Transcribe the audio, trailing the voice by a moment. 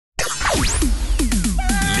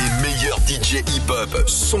Les meilleurs DJ hip-hop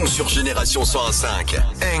sont sur Génération 101.5.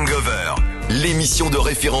 Hangover, l'émission de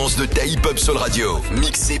référence de ta hip-hop Soul Radio.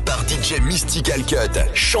 Mixée par DJ Mystical Cut,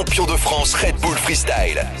 champion de France Red Bull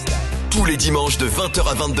Freestyle. Tous les dimanches de 20h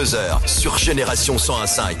à 22h sur Génération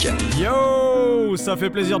 101.5. Yo, ça fait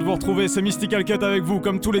plaisir de vous retrouver, c'est Mystical Cut avec vous.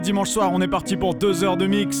 Comme tous les dimanches soirs, on est parti pour 2 heures de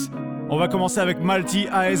mix. On va commencer avec Malti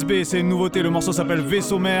ASB, c'est une nouveauté, le morceau s'appelle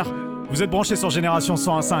Vaisseau Mère. Vous êtes branchés sur Génération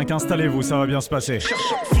 101.5, installez-vous, ça va bien se passer. Cherche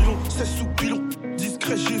un filon, c'est sous pilon.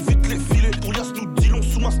 Discret, j'évite les filets. Pour Yas, nous dilons,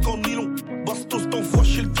 sous masque en nylon. Bastos t'envoie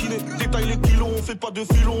chez le kiné. Détaille les kilos, on fait pas de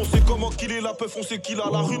filon. On sait comment qu'il est, la peuf, on sait qu'il a.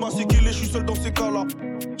 La rue m'a c'est qu'il est, je suis seul dans ces cas-là.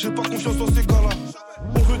 J'ai pas confiance dans ces cas-là.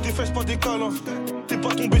 On veut des fesses, pas des câlins. T'es pas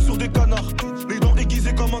tombé sur des canards. Les dents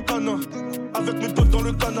aiguisées comme un canin. Avec mes potes dans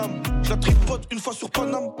le canam. J'la tripote une fois sur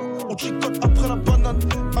Paname. On chicote après la banane.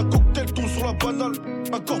 Un cocktail tombe sur la banale.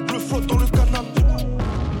 Un corps bleu flotte dans le canam.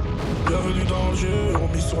 Bienvenue dans le jeu. On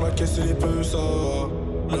mise sur la caisse et les peu ça.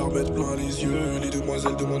 Leur mettre plein les yeux. Les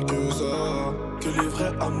demoiselles demandent que ça. Que les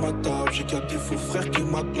vrais à ma table. J'ai qu'à des faux frères qui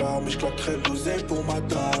m'acclament. Mais j'claquerai l'oseille pour ma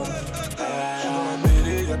dame. J'suis dans la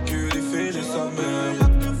mêlée, y'a que des faits, j'ai sa mère.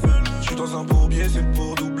 J'suis dans un bourbier, c'est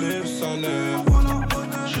pour doubler le salaire.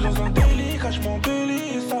 J'suis dans un délit, cache mon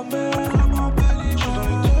belly et sa mère. J'suis dans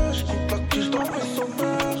les deux, j'compte la quiche dans mes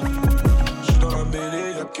sommaires. J'suis dans la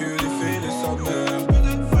mêlée, y'a que des faits, les sa mère.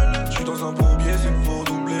 J'suis dans un bourbier, c'est pour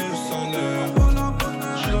doubler le salaire.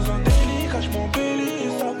 J'suis dans un délit, cache mon belly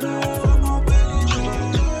et sa mère. J'suis dans les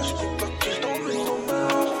deux, j'compte la quiche dans mes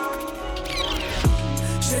sommaires.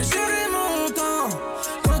 J'ai géré mon temps.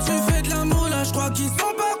 Quand tu fais de l'amour là, j'crois qu'ils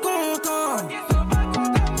sont pas contents.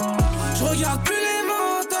 J'regarde plus les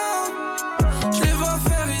montants. J'les vois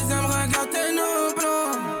faire, ils aimeraient gâter nos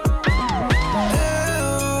plans.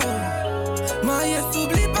 Oh, Maïs,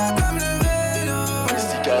 t'oublie pas comme le vélo.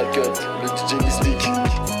 Mystical Cut, le DJ Mystique.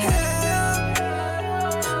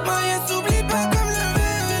 Maïs, t'oublie pas comme le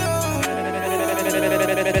vélo.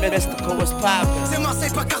 C'est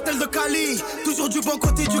Marseille, pas cartel de Cali. Toujours du bon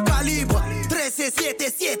côté du calibre. 13 7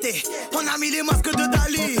 on a mis les masques de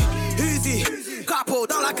Dali. Uzi, capo,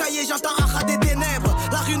 dans la cahier j'entends Acha des ténèbres.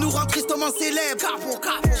 La rue nous rend tristement célèbre. Capo.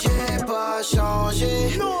 J'ai pas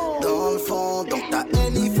changé, dans le fond. Donc ta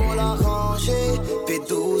haine il faut la ranger. Fais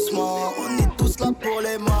doucement, on est tous là pour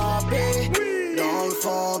les mapper. Dans le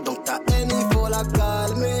fond, donc ta haine il faut la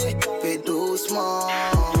calmer. Fais doucement.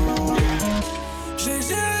 J'ai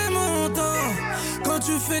géré mon temps. Quand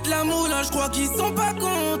tu fais de l'amour là, j'crois qu'ils sont pas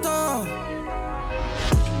contents.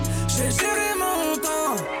 J'ai géré mon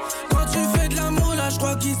temps. Quand tu fais de l'amour là,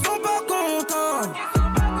 j'crois qu'ils sont pas contents.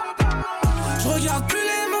 J'regarde plus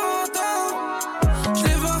les montants.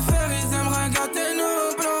 J'les vois faire, ils aimeraient gâter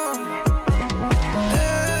nos plans.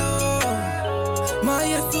 Oh,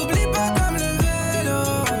 Maïs, t'oublie pas comme le vélo.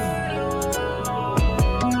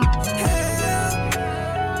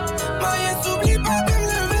 Maïs, t'oublie pas comme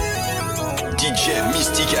le vélo. DJ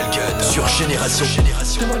Mystical Cut sur Génération.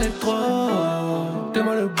 T'es-moi les trois,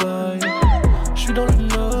 t'es-moi le bail. J'suis dans le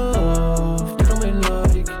love, t'es dans mes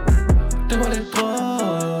likes. T'es-moi les trois,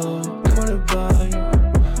 t'es-moi le bail.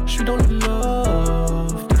 J'suis dans le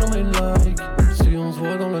love, t'es dans mes likes. Si on se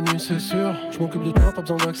voit dans la nuit c'est sûr, j'm'occupe de toi, pas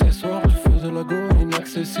besoin d'accessoires. Tu faisais la go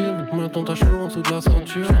inaccessible, j'm'attends ta chaud en dessous de la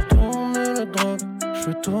ceinture. J'fais tourner la drogue,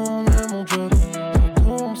 j'fais tourner mon job. Ça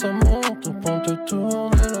tourne, ça monte, au point de te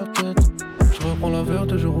tourner la tête. Je reprends la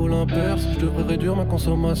verte et je roule un perse. Je devrais réduire ma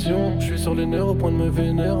consommation. Je suis sur les nerfs au point de me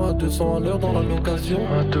vénère. À 200 à l'heure dans la location.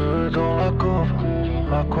 À deux dans la coffre,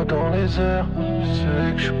 à quoi dans les airs. Je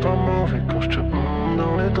sais que je suis pas mauvais quand je te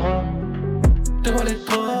dans les draps. T'es-moi les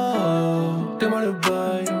trois, t'es-moi le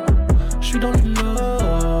bail. Je suis dans le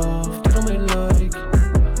love, t'es dans mes likes.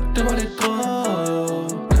 T'es-moi les trois,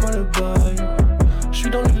 t'es-moi le bail. Je suis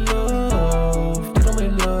dans le love, t'es dans mes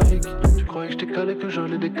likes. Tu croyais que j'étais calé, que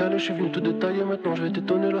j'allais décaler. Je suis venu te détailler, maintenant je vais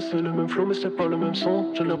t'étonner. Là c'est le même flow mais c'est pas le même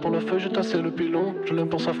son. Je l'aime pour la feuille, j'ai tassé le pilon. Je l'aime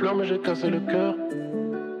pour sa fleur mais j'ai cassé le cœur.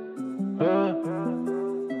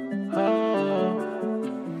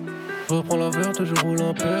 Je reprends la verte, je roule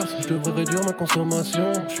un perse. Je devrais réduire ma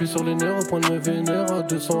consommation. Je suis sur les nerfs au point de me vénère. À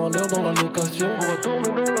 200 à l'heure dans la location. On va tourner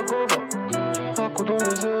dans la cova, à quoi dans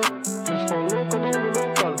les airs. Je sens loco dans le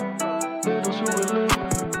local, les deux sur les.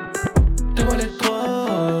 T'es-moi les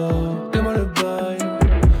trois, t'es-moi le bail.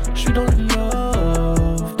 Je suis dans le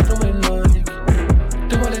love, t'es dans mes likes.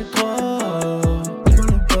 T'es-moi les trois, t'es-moi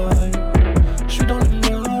le bail. Je suis dans le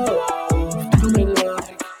love, t'es dans mes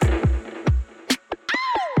likes.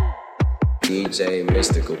 DJ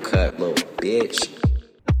Mystical Cut, little bitch.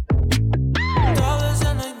 Dollars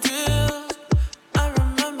and ideals. I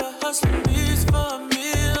remember hustling beats for a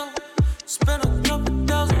meal.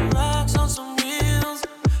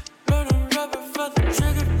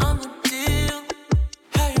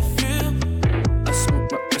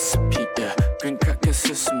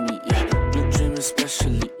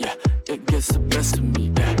 it's the best of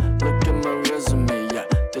me, yeah. Look at my resume, yeah.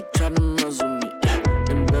 They tryna muzzle me, yeah.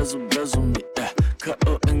 Embezzle me, yeah. Cut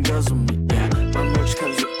out and guzzle me, yeah. My merch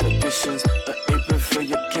comes with additions, an apron for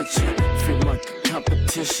your kitchen. Free market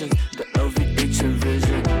competition, the LVH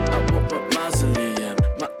Vision. I want my mausoleum,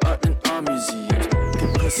 my art in our museums.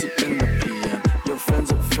 Get pussy in the PM, your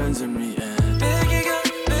friends are friends of me, yeah.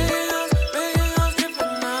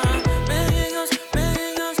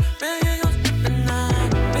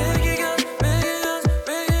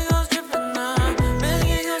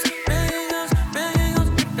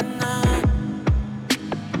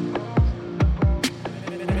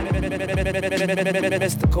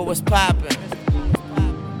 Mystical, what's poppin'?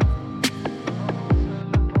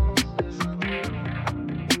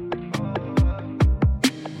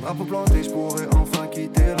 Drapeau planté, j'pourrais enfin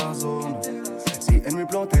quitter la zone. Si ennemi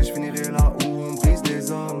planté, j'finirai là où on brise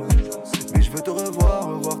des hommes. Mais je veux te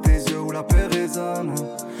revoir tes yeux où la paix résonne.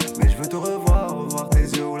 Mais je veux te revoir tes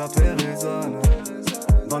yeux où la paix résonne.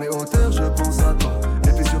 Dans les hauteurs, je pense à toi.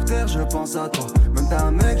 Les pieds sur terre, je pense à toi. Même t'as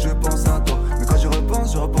un mec, je pense à toi. Mais quand je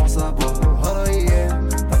repense à toi. Oh yeah,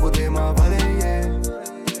 ta beauté m'a balayé.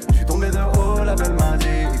 J'suis tombé de haut, la belle m'a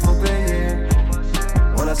dit, il faut payer.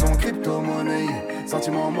 Relation crypto-monnaie,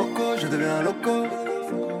 sentiment moco, je deviens loco.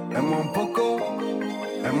 Aime-moi un poco,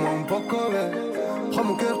 ouais. Prends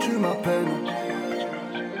mon cœur, tu m'appelles.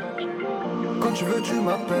 Quand tu veux, tu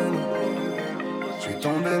m'appelles. J'suis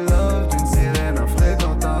tombé love d'une sirène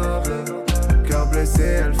infréquentable. Cœur blessé,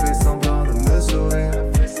 elle fait semblant de me sourire.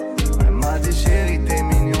 Elle m'a dit chérie, t'es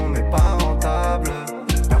mignon mais pas rentable.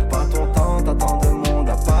 Perds pas ton temps, t'as tant de monde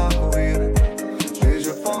à parcourir. Et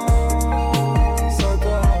je pense à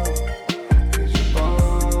toi. Et je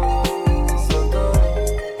pense à toi.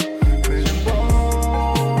 Mais je pense à toi.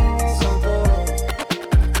 Et je pense à toi.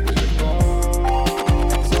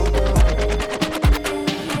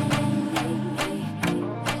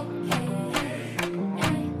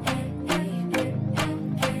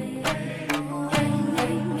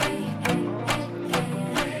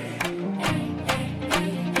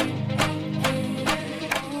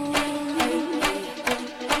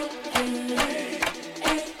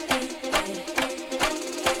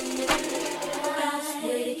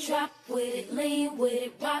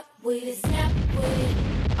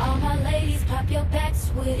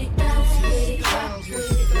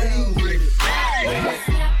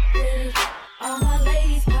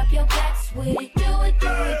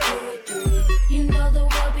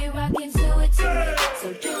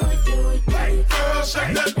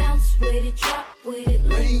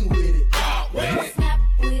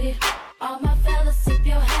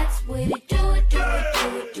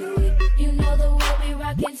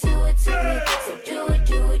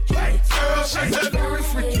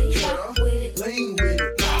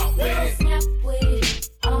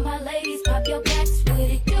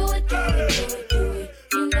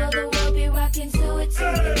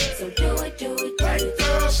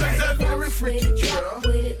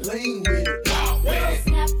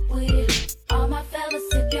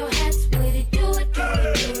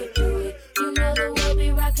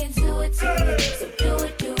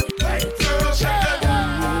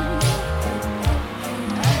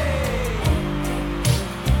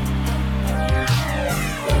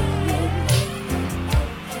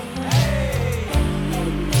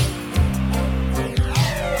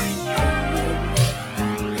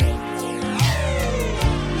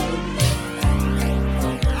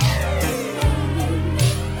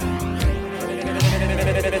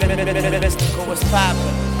 Mystical, what's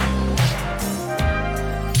poppin'?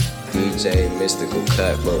 DJ Mystical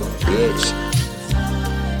Cut Mode, bitch.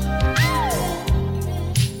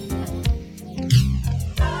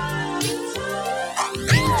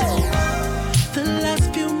 The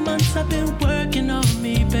last few months I've been working on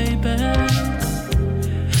me, baby.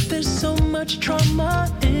 There's so much trauma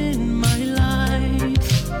in my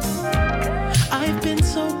life. I've been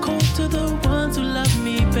so cold to the ones who love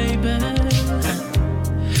me, baby.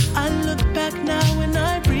 I look back now and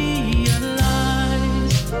I realize.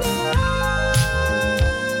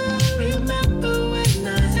 Remember when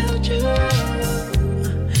I held you?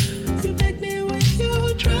 You begged me with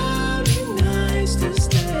your drowning eyes to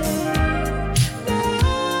stay.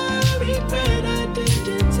 Now regret I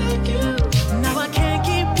didn't take you. Now I can't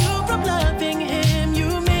keep you from loving him.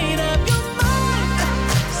 You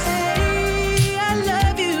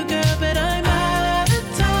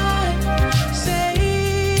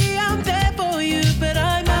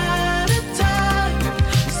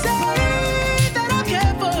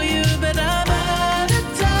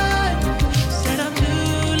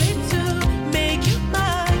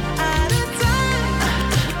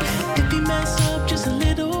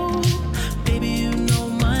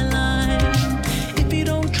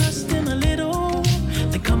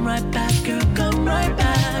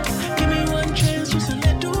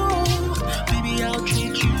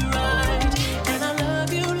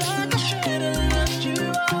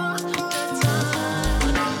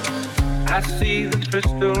I see the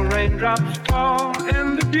crystal raindrops fall,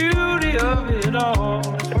 and the beauty of it all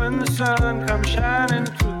is when the sun comes shining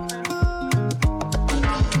through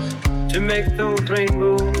to make those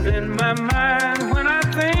rainbows in my mind. When I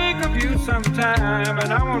think of you sometime,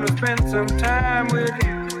 and I want to spend some time with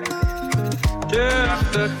you,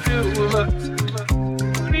 just the two of us.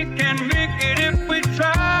 We can make it if we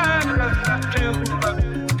try, just the two of us.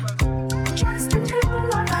 Just the two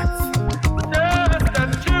of us. Just the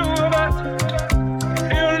two of us.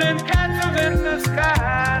 Building castles in the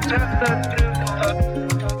sky, just the two of us.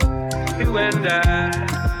 You and I.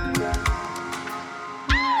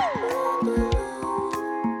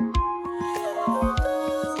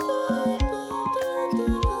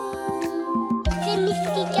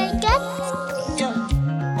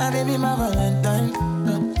 Baby, my Valentine.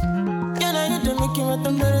 Can I hit the Mickey with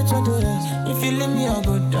them dirty chocolate? If you leave me a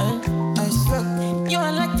good time, I swear. You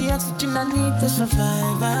are like the oxygen I need to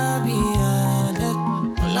survive. I'll be honest.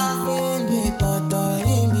 Loving me,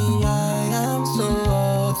 bothering me. I am so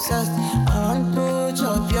obsessed. I want to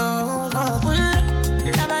chop your heart.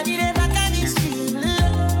 Somebody they back at this street.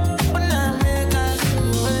 When I make a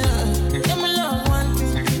scene, give me love one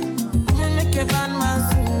thing. You make a bad man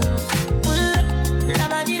sing.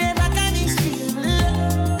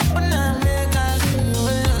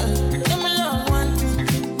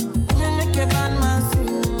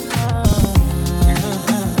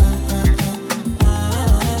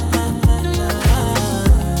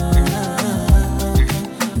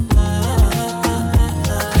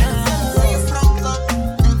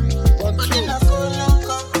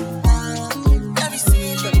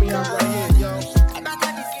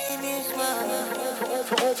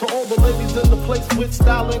 With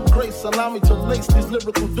style and grace, allow me to lace these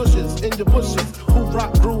lyrical douches in your bushes. Who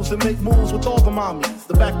rock grooves and make moves with all the mommies.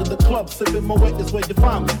 The back of the club, sipping Moet is where you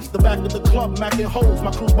find me. The back of the club, macking holes,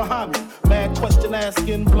 my crew's behind me. Mad question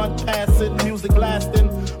asking, blunt passing, music lasting.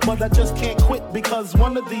 But I just can't quit because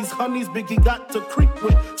one of these honeys Biggie got to creep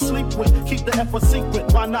with, sleep with, keep the F a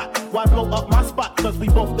secret. Why not? Why blow up my spot? Cause we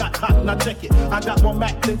both got hot. Now check it. I got more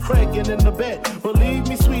Mac than Craig and in the bed. Believe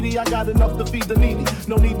me, sweetie, I got enough to feed the needy.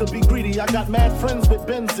 No need to be greedy. I got mad friends with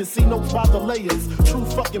Benzes, see notes by the layers. True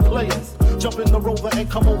fucking players. Jump in the Rover and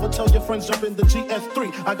come over. Tell your friends jump in the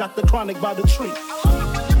GS3. I got the chronic by the tree.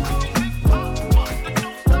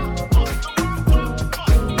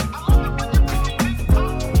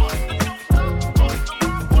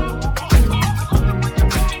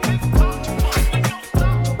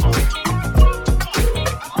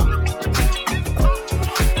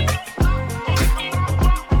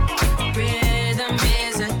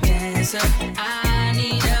 I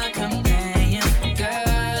need a companion, girl.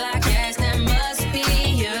 I guess that must be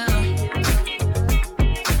you.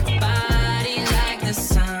 Body like the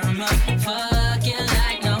summer, fucking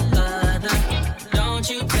like no other. Don't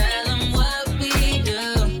you tell them what we do.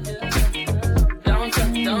 Don't tell,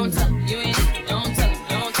 you ain't need. Don't tell,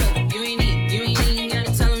 you ain't need. You ain't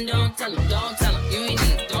gotta tell them, don't tell them, you ain't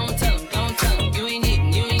need. Don't tell them, you ain't need.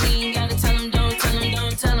 You ain't gotta tell them,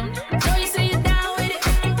 don't tell them. Know you say you're down with it.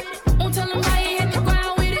 Tell them how you hit the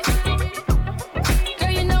ground with it.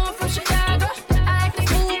 Girl, you know I'm from Chicago. I act the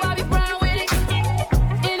fool, Bobby Brown with it.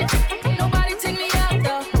 In it, nobody take me out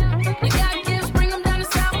though. You got gifts, bring them down the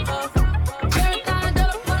south. Marathon,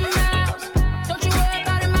 dollar for the miles. Don't you worry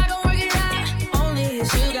about it, I gon' work it out. Only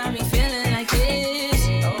it's you got me feeling like this.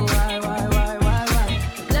 Oh, why?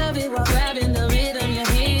 Love it while grabbing the rhythm, your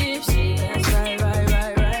hips. That's right.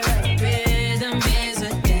 Rhythm is a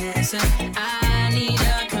dancer. I need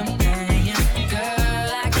a companion. Girl,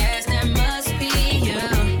 I guess that must be you.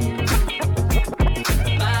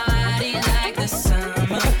 Body like the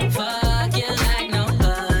summer, fucking like no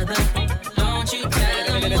other. Don't you tell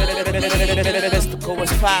them what we do. Mystical,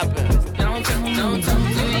 what's poppin'? Don't tell them,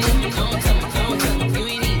 you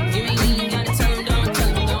ain't need. You ain't gotta tell them,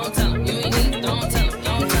 don't tell them, you ain't need. Don't tell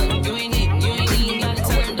them, you ain't need. You ain't gotta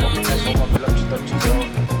tell them, don't tell them.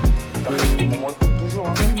 Toujours,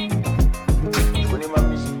 hein. Je connais ma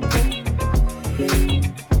musique.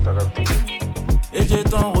 T'as capté. Et j'ai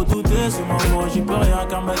tant redouté ce moment, j'y peux rien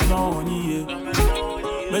car maintenant on y est.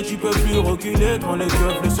 Mais tu peux plus reculer devant les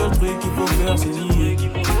keufs, le seul truc qu'il faut faire c'est nier.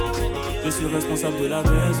 Je suis responsable de la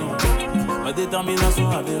maison, ma détermination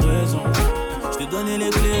avait raison. Je t'ai donné les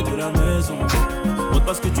clés de la maison, montre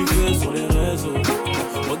pas ce que tu fais sur les réseaux.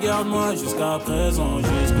 Regarde-moi jusqu'à présent,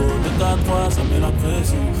 jusqu'au delà 4-3, ça met la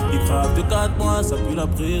pression. Il crave de 4 mois, ça pue la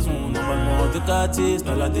prison. Normalement de 4-6,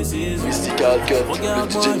 t'as la décision.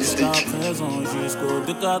 Regarde-moi jusqu'à présent. Jusqu'au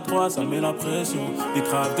 2-4-3, ça met la pression. Il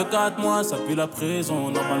crave de 4 mois, ça pue la prison.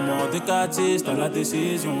 Normalement de 4-6, t'as la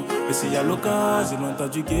décision. Et s'il y a l'occasion, loin t'as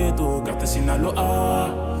du ghetto. Car t'es Sinaloa.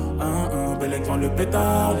 Bellec vend le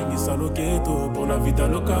pétard, les mises à l'oqueto. Pour la vie t'as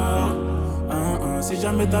local. Si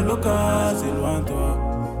jamais t'as l'occasion, éloigne-toi.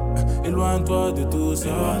 Éloigne-toi de tout ça.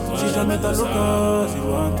 Si jamais t'as l'occasion,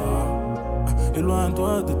 éloigne-toi.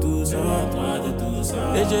 Éloigne-toi de tout ça.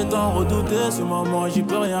 Et j'ai tant redouté ce moment, j'y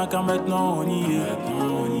peux rien car maintenant on y est.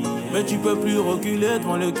 Mais tu peux plus reculer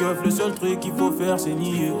devant les keufs, le seul truc qu'il faut faire c'est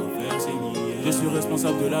nier. Je suis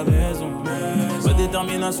responsable de la maison. Ma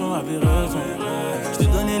détermination avait raison. Je t'ai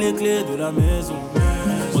donné les clés de la maison.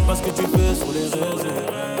 Montre pas ce que tu fais sur les réseaux.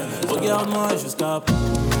 Regarde-moi jusqu'à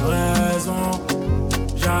raison.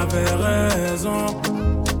 J'avais raison.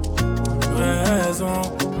 Raison.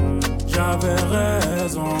 J'avais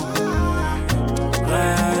raison.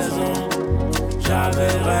 Raison.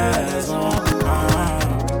 J'avais raison.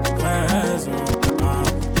 Raison.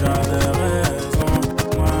 J'avais raison.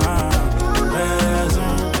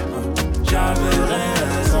 Raison. J'avais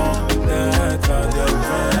raison d'être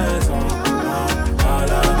présent à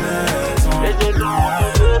la maison. Et j'ai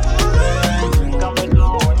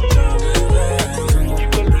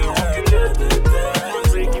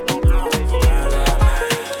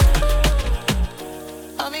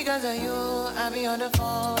because of you, I be on the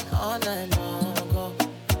phone all night long.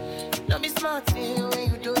 Don't be smart when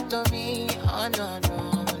you do to me. Oh no, no,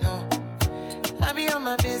 no. I be on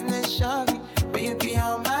my business, shawty, but you be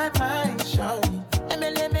on my mind, shawty.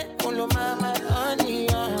 Let me pull my honey,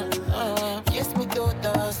 kiss me to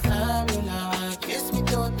the stamina, kiss me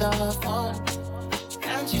to the phone.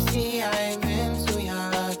 Can't you see I'm into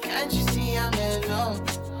ya? Can't you see I'm in love?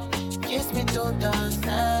 Kiss me to the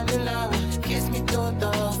stamina, kiss me to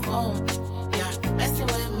the phone. Yeah, messing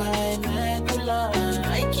with my medulla.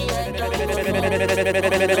 I can't do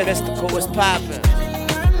Mystical was poppin'.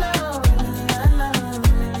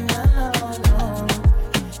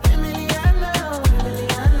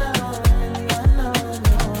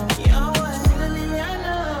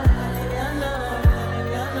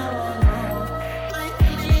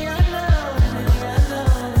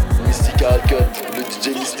 Le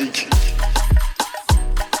DJ Mystique.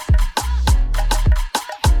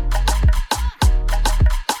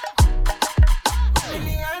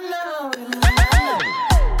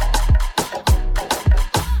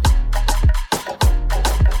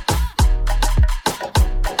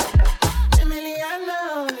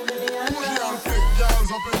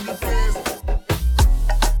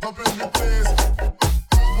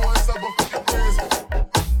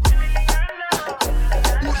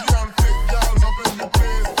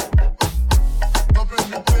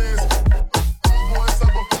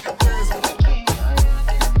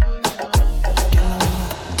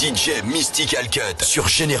 DJ Mystical Cut sur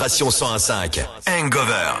Génération 101.5.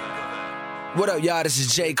 Hangover. What up, y'all? This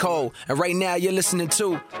is J. Cole, and right now you're listening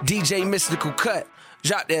to DJ Mystical Cut.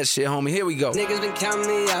 Drop that shit, homie. Here we go. Niggas been counting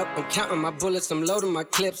me out. I'm counting my bullets. I'm loading my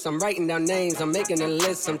clips. I'm writing down names. I'm making a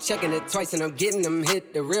list. I'm checking it twice and I'm getting them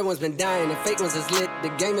hit. The real ones been dying. The fake ones is lit. The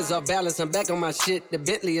game is off balance. I'm back on my shit. The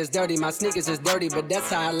Bentley is dirty. My sneakers is dirty, but that's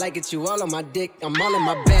how I like it. You all on my dick. I'm all in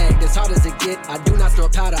my bag. As hard as it get. I do not store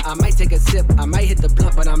powder. I might take a sip. I might hit the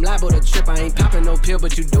blunt, but I'm liable to trip. I ain't popping no pill,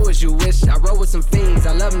 but you do as you wish. I roll with some fiends.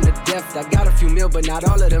 I love them to death. I got a few mil, but not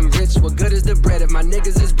all of them rich. What good is the bread if my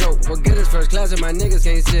niggas is broke? What good is first class if my niggas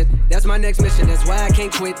can't sit? That's my next mission, that's why I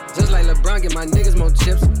can't quit. Just like LeBron, get my niggas more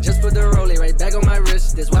chips. Just put the rollie right back on my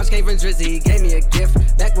wrist. This watch came from Drizzy, he gave me a gift.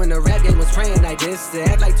 Back when the rap game was praying like this. To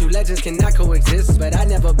act like two legends cannot coexist. But I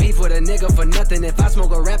never beef with a nigga for nothing. If I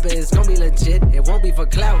smoke a rapper, it's gon' be legit. It won't be for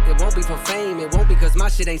clout, it won't be for fame. It won't be cause my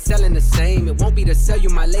shit ain't selling the same. It won't be to sell you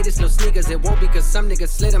my latest little sneakers. It won't be cause some niggas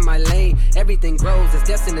slid in my lane. Everything grows, it's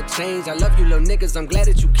destined to change. I love you little niggas, I'm glad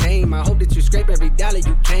that you came. I hope that you scrape every dollar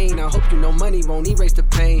you came. I hope you know money won't erase the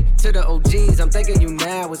pain. To the OGs, I'm thanking you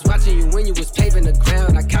now. Was watching you when you was paving the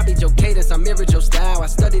ground. I copied your cadence, I mirrored your style. I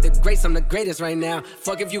studied the greats, I'm the greatest right now.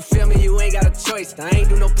 Fuck if you feel me, you ain't got a choice. I ain't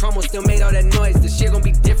do no promo, still made all that noise. This shit gon'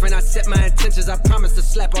 be different, I set my intentions. I promise to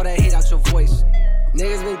slap all that hate out your voice.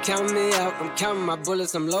 Niggas been counting me out, I'm counting my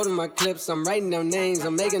bullets, I'm loading my clips, I'm writing down names,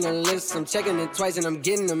 I'm making a list, I'm checking it twice and I'm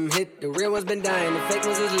getting them hit. The real ones been dying, the fake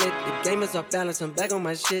ones is lit. The game is off balance, I'm back on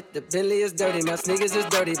my shit. The Bentley is dirty, my sneakers is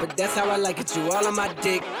dirty, but that's how I like it, you all on my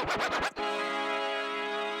dick.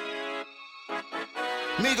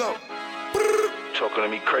 Migo, talking to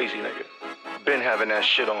me crazy, nigga. Been having that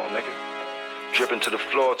shit on, nigga. Dripping to the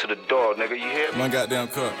floor, to the door, nigga, you hear me? My goddamn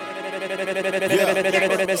cup.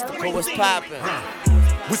 Mystical, what's poppin'?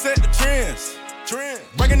 We set the trends.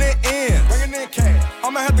 Bringing it in. Cash.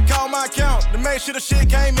 I'ma have to call my account to make sure the shit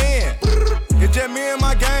came in. It's just me and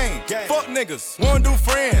my gang. Fuck niggas, wanna do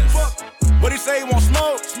friends. What he say, he want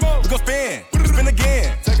smoke? We gon' spin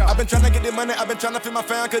again. I've been tryna get this money, I've been tryna feed my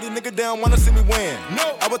fam, cause these niggas down wanna see me win.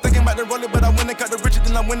 I was thinking about the roller, but I went and cut the richer,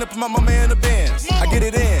 then I went and put my mama in the Benz. I get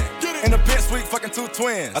it in the pit suite, fucking two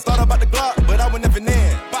twins. I thought about the Glock, but I went never in.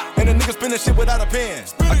 And the niggas spinning shit without a pen.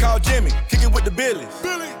 I called Jimmy, kick it with the Billies.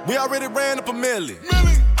 We already ran up a milli.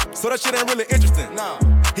 So that shit ain't really interesting. Nah.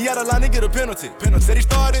 He had a line to get a penalty. Said he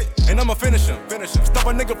started, and I'ma finish him. Stop a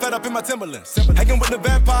nigga flat up in my Timberlands. Hanging with the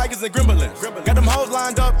vampires and gremlins. Got them hoes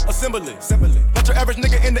lined up, assembly. Not your average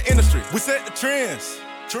nigga in the industry. We set the trends.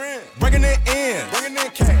 Bringing it in.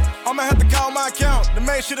 Cash. I'ma have to call my account to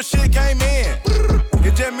make sure the shit came in.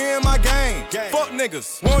 It's just me and my gang. Fuck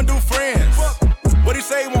niggas, wanna do friends. What he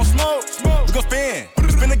say, he want smoke? We gon'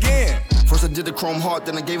 spin again. First I did the chrome heart,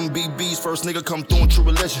 then I gave him BBs. First nigga come through in true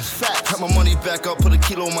religion. Got my money back up, put a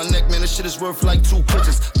kilo on my neck, man. This shit is worth like 2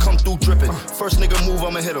 pitches. Come through dripping. First nigga move,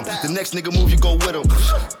 I'ma hit him. The next nigga move, you go with him.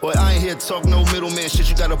 Boy, I ain't here to talk no middleman shit.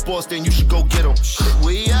 You got a boss, then you should go get him.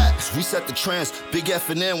 Where he at? We set the trends. Big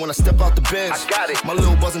F&N when I step out the bench. I got it. My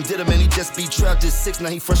little buzzin' did him, man. He just beat trapped at 6, now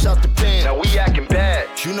he fresh out the pen. Now we acting bad.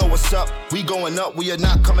 You know what's up. We going up, we are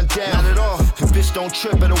not coming down. Not at all. Bitch, don't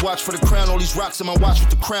trip, better watch for the crown. All these rocks in my watch with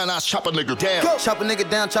the crown. I chop a nigga down. Chop a nigga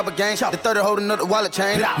down, chop a gang. The 30 holding up the wallet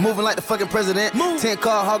chain. Moving like the fucking president. 10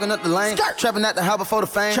 car hogging up the lane. Trapping at the house before the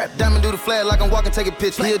fame. Diamond do the flag like I'm walking, take a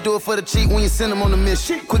picture. He'll do it for the cheap when you send him on the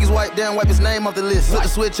mission. Quick as wipe down, wipe his name off the list. Flip the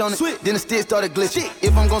switch on it, then the stick started glitching.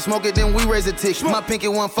 If I'm gon' smoke it, then we raise a ticket. My pinky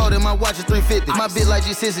 140, my watch is 350. My bitch like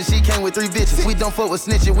G6 she came with 3 bitches. We don't fuck with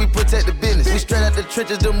snitching, we protect the business. We straight out the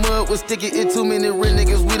trenches, the mud was sticky. It too many real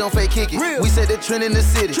niggas, we don't fake kick it. We set the trend in the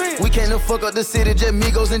city. We can't no fuck up the city, just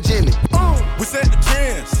Migos and Jimmy. We set the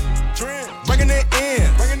trends. Bringing it in.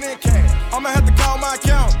 Cash. I'ma have to call my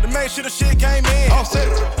account to make sure the shit came in.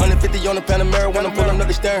 150 on the Panamera when I'm pulling up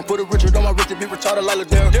the staring. Put a Richard on my wrist to be retarded like a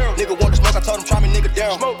Darren. Nigga want to smoke, I told him try me nigga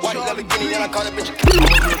down. White Lamborghini and I call that bitch a I'm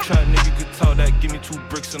a real trap nigga, could tell that. Give me 2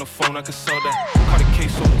 bricks and a phone, I could sell that. Caught a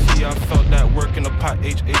case OT, I felt that. Work in the pot,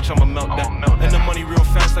 HH, I'ma melt that. And the money real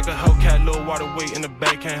fast like a Hellcat. Little water weight in the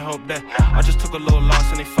bag, can't help that. I just took a little loss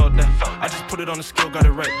and they felt that. I just put it on the scale, got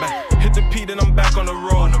it right back. Hit the P, then I'm back on the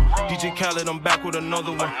road. DJ Khaled, I'm back with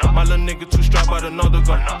another one. My little nigga too strapped by another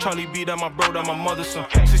gun. Charlie B, that my bro, that my mother's son.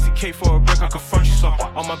 60K for a brick, I confront you some.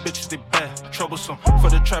 All my bitches, they bad, troublesome. For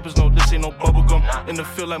the trappers, no, this ain't no bubblegum. In the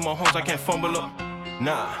field like my homes, I can't fumble up.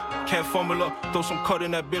 Nah, can't fumble up. Throw some cut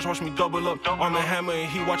in that bitch, watch me double up. Arm and hammer and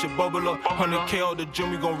he watch it bubble up. 100K out the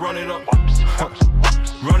gym, we gon' run it up.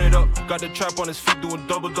 Run it up, got the trap on his feet doing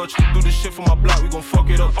double dutch. Do this shit for my block, we gon' fuck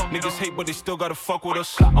it up. Niggas hate, but they still gotta fuck with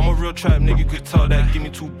us. I'm a real trap nigga, could tell that. Give me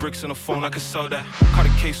 2 bricks and a phone, I could sell that. Caught a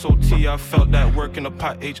case OT, I felt that. Work in the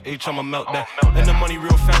pot, HH, I'ma melt that. And the money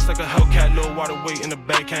real fast like a Hellcat. Little water weight in the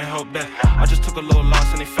bag, can't help that. I just took a little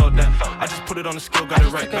loss and they felt that. I just put it on the scale, got it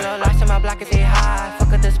right back. I just took a little loss and my block is hit high.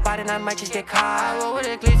 Fuck up the spot and I might just get caught. I roll with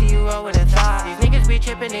a glizzy, you roll with a thigh. These niggas be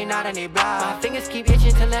tripping, they not and they block. My fingers keep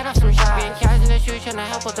itching to let off some shots. Been cows in the shoes tryna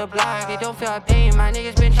help with the block. They don't feel like pain, my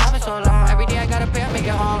niggas been trapping so long. Every day I gotta pray, I make it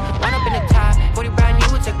home. One up in the top, 40 brand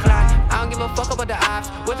new, it's a clock. I don't give a fuck about the ops,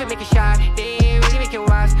 whip it, make a shot. They ain't really making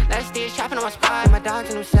watch. Last day shopping on my spot. My dogs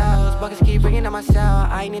in themselves, buckets keep bringing up my cell.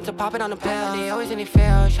 I ain't into popping on the pill. They always in they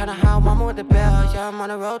fail, tryna help mama with the bills. Yeah, I'm on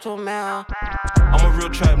the road to a mill. I'm a real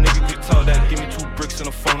trap nigga, could tell that. Give me 2 bricks and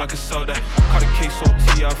a phone, I could sell that. Caught a case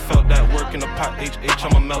OT, I felt that. Work in the pot, HH,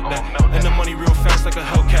 I'ma melt that. And the money real fast like a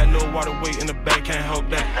Hellcat. Little water weight in the bag, can't help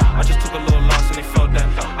that. I just took a little loss and they felt that.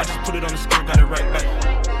 I just put it on the scale, got it right back.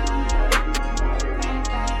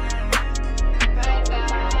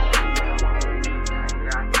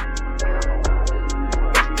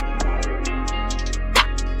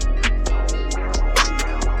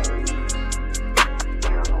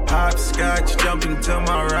 Hopscotch, jump into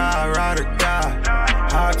my ride or die.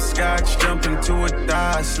 Hopscotch, jump into a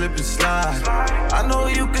die, slip and slide. I know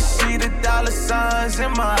you can see the dollar signs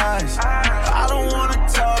in my eyes. I don't wanna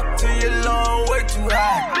talk to you long, way too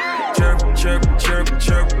high. Chirp, chirp, chirp,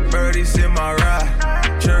 chirp, birdies in my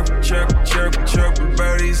ride. Chirp, chirp, chirp, chirp,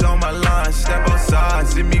 birdies on my line. Step outside,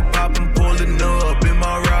 see me poppin', pullin' up in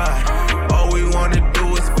my ride. All we wanna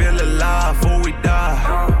do is feel alive before we die.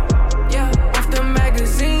 Yeah, off the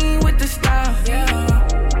magazine with the style. Yeah,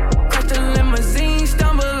 catch the limousine,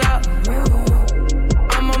 stumble out.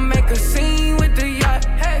 I'ma make a scene with the yacht.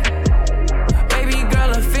 Hey, baby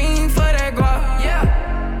girl, a fiend for that guap.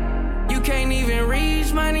 Yeah, you can't even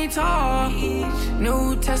reach money talk.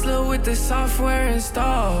 New Tesla Honda with the software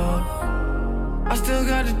installed. I still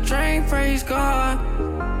got the train, praise God.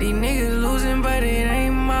 These niggas losing, but it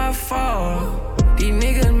ain't my fault. These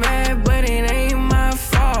niggas mad, but it ain't my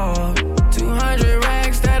fault. 200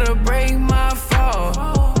 racks, that'll break my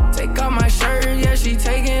fall. Take off my shirt, yeah, she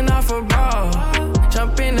taking off her bra.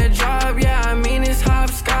 Jump in the drop, yeah, I mean it's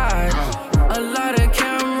hopscotch. A lot of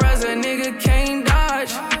cameras, a nigga can't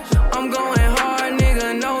dodge. I'm going hard,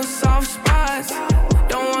 nigga, no soft spots.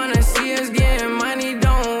 Don't wanna see us getting money,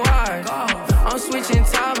 don't watch. I'm switching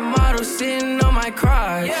top models, sitting on my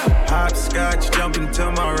crotch. Hopscotch, jump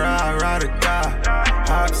into my ride or die.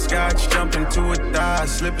 Hopscotch, jump into a thigh,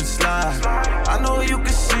 slip and slide. I know you can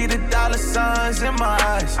see the dollar signs in my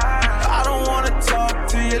eyes. I don't wanna talk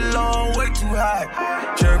to you long, way too high.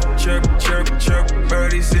 Chirp, chirp, chirp, chirp,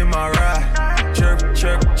 birdies in my ride. Chirp,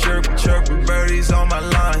 chirp, chirp, chirp, birdies on my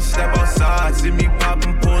line. Step outside, see me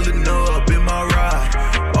poppin', pullin' up in my ride.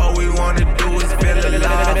 All we wanna do is feel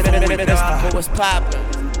alive before we die. What's poppin'?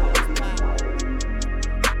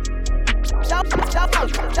 Shawty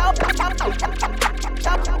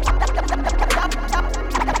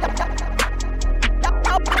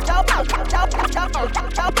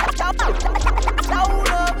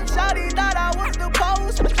thought I was the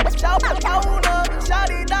post. Shawty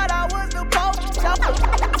thought I was the post.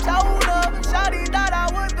 Shawty thought I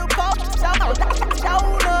was the post.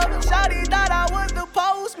 Shawty thought I was the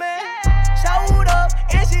postman. Showed up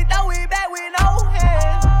and she throw it back with no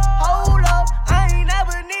hands. Hold up, I ain't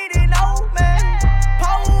never needed no man.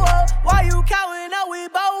 Pull up, why you counting up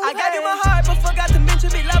with both hands? I gave you my heart, but forgot to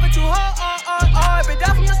mention me loving too hard. Been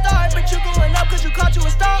down from the start, but you going up cause you caught you a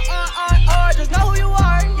star. Just know who you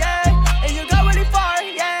are, yeah. And you go really far,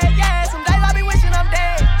 yeah. Some days I be wishing I'm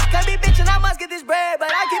dead. Can't be bitching, I must get this bread, but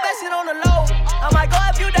I keep that shit on the low. I might go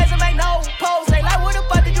a few days and make no post. Say like, where the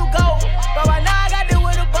fuck did you go? But right now I got deal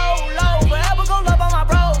with a bowl low. Forever gon' love on my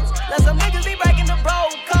bros. Let some niggas be breaking the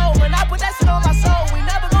bro code. When I put that shit on my soul, we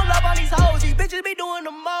never gon' love on these hoes. These bitches be doing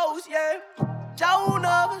the most, yeah. Showed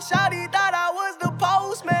up, shawty thought I was the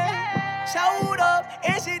postman. Showed up,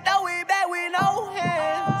 and she throw it back with no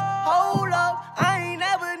hands. Hold up, I ain't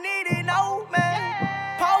never needed no man.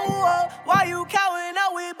 Pull up, why you counting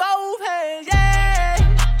up with both hands? Yeah.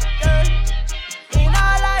 And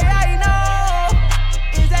all I know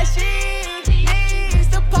is that she needs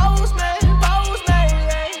the postman.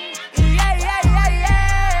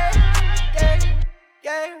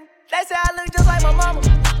 Yeah. They say I look just like my mama,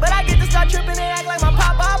 but I get to start tripping and act like my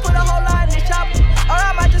papa. I put a whole lot in this chopper, or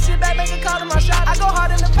I might just sit back, make a call to my shop. I go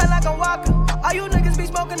hard in the pen like I'm walking. All you niggas be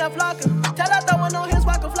smoking that flocker. Tell her throwing on his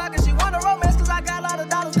walker flocker. She want a romance cause I got a lot of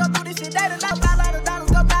dollars. Go through this shit day to day. Got a lot of dollars,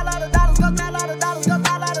 got a lot of dollars, got a lot of dollars, got a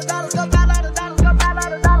lot of dollars, got a lot of dollars,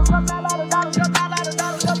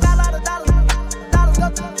 got a lot of dollars, got a lot of dollars, got a lot of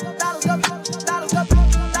dollars, got a lot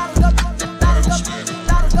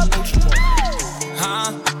of dollars,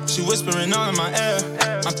 She whispering all in my ear.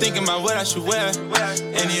 I'm thinking about what I should wear.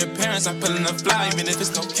 Any appearance, I put in a fly, even if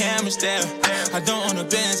it's no cameras there. I don't own a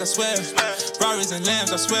Benz, I swear. Ferraris and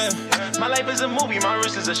Lambs, I swear. My life is a movie, my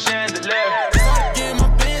wrist is a chandelier. Started getting my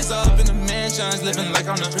Benz up in the mansions, living like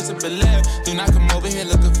I'm the Prince of Bel-Air. Do not come over here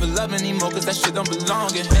looking for love anymore, cause that shit don't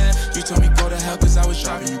belong in here. You told me go to hell cause I was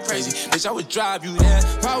driving you crazy. Bitch, I would drive you there.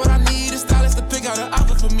 Why would I need a stylist to pick out an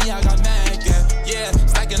outfit for me? I got mad, yeah.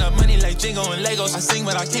 Stacking up money like Jingo and Legos. I sing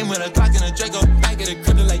but I came with a Glock and a Draco. Back at the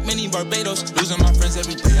crib like mini Barbados. Losing my friends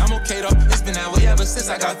every day, I'm okay though. It's been that way ever since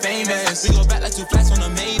I got famous. We go back like two flats on a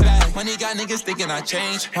Maybach. Money got niggas thinking I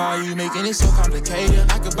changed. Why are you making it so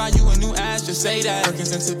complicated? I could buy you a new ass, just say that.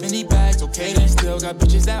 Perkins and Tiffany bags, okay then. Still got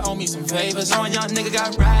bitches that owe me some favors. Knowing young nigga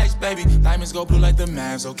got rags, baby. Diamonds go blue like the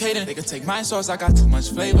Mavs, okay then. They can take my sauce, I got too much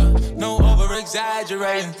flavor. No over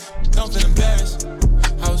exaggerating, don't feel embarrassed.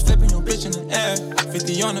 I was flipping your bitch in the air,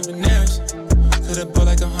 50 on the Veneers. Could've bought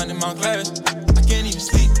like 100 Montclairs. I can't even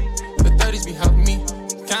sleep, the 30s be helping me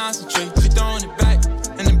concentrate. She throwing it back,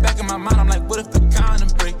 in the back of my mind I'm like, what if the condom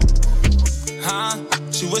break?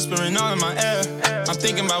 She whispering all in my ear. I'm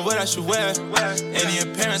thinking about what I should wear. Any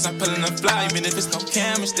appearance, I put in a fly, even if it's no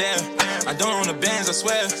cameras there. I don't own a Benz, I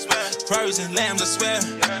swear. Ferraris and Lambs, I swear.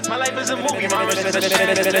 My life is a movie, my wrist is a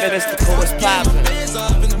chandelier. What's poppin'?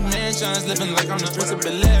 Up in the mansions, living like I'm the Prince of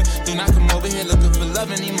Bel-Air. Do not come over here looking for love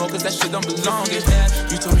anymore, cause that shit don't belong in here.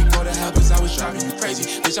 You told me go to hell cause I was driving you crazy.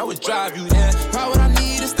 Bitch, I would drive you there. Why would I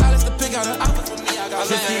need a stylist to pick out an outfit for me? I got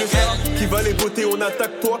Je suis le gars qui va les botter, on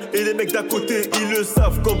attaque toi et les mecs d'à côté, ils le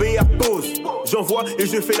savent quand BR pose. J'envoie et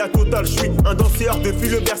je fais la totale, je suis un danseur depuis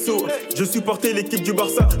le berceau. Je supportais l'équipe du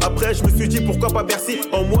Barça, après je me suis dit pourquoi pas Bercy.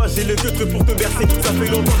 En moi j'ai le gueutre pour te bercer, ça fait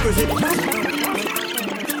longtemps que j'ai...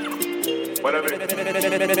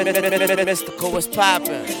 Mystical, what's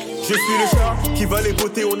poppin'? Je suis le chat qui va les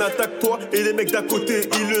botter, on attaque toi et les mecs d'à côté,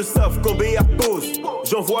 ils le savent quand BR pose.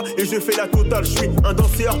 J'envoie et je fais la totale, je suis un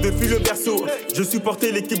danseur depuis le berceau. Je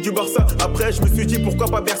supportais l'équipe du Barça, après je me suis dit pourquoi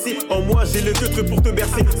pas Bercy. En moi j'ai le truc pour te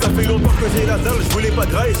bercer. Ça fait longtemps que j'ai la dalle, je voulais pas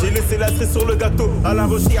grailler, j'ai laissé la cerise sur le gâteau. À la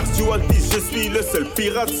recherche du One Piece, je suis le seul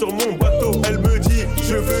pirate sur mon bateau. Elle me dit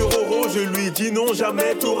je veux Roro, je lui dis non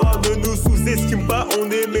jamais Torah. Ne nous sous-estime pas, on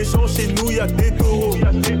est méchants, chez nous y'a que des taureaux.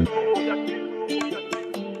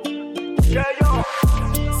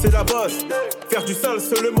 C'est la bosse, faire du sale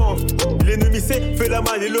seulement. L'ennemi sait, fait la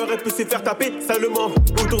malle et le rêve peut se faire taper salement.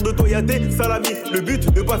 Autour de toi y'a des salamis, le but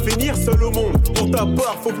ne pas finir seul au monde. Pour ta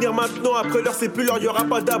part, faut venir maintenant, après l'heure c'est plus l'heure, y'aura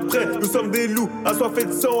pas d'après. Nous sommes des loups, assoiffés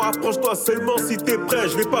de sang, approche-toi seulement si t'es prêt.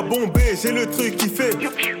 Je vais pas bomber, j'ai le truc qui fait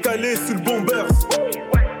caler sous le bomber.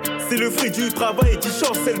 C'est le fruit du travail qui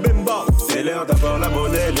chante, c'est le Bemba. C'est l'heure d'avoir la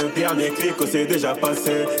monnaie, le dernier clic, oh, c'est déjà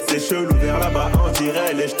passé. C'est chelou vers là-bas, on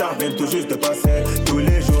dirait les stars viennent tout juste de passer. Tous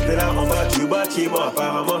les jours t'es là en bas du bâtiment,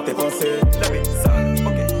 apparemment t'es pensé.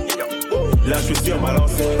 Là je suis sur ma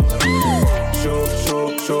lancée. Chaud,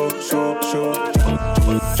 chaud, chaud, chaud, chaud.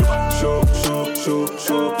 Chaud, chaud, chaud,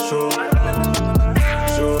 chaud, chaud.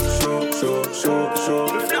 Chaud, chaud, chaud, chaud, chaud.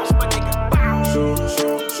 Chaud,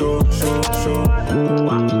 chaud, chaud, chaud, chaud.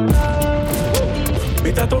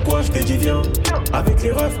 Mais t'attends quoi, je t'ai dit viens. Avec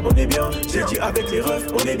les refs on est bien. J'ai dit avec les refs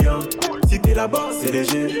on est bien. Si t'es là-bas c'est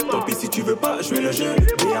léger. Tant pis si tu veux pas jouer le jeu.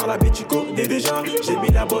 Derrière la baie tu connais déjà. J'ai mis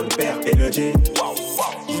la bonne paire et le J.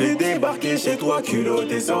 Je vais débarquer chez toi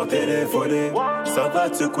culotté sans téléphoner. Ça va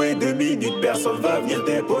te secouer 2 minutes, personne va venir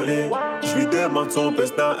t'épauler. Je lui demande son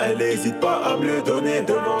pestin, elle hésite pas à me le donner.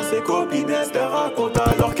 Devant ses copines, elle te raconte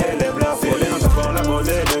alors qu'elle aime la folie. Devant la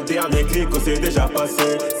monnaie, le dernier clic, oh, c'est déjà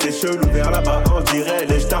passé. C'est chelou vers là-bas, on dirait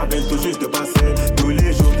les stars viennent tout juste de passer. Tous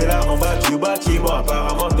les jours t'es là en bas du bâtiment,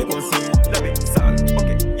 apparemment t'es coincé.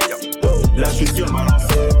 Là je suis sur ma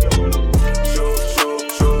lancée.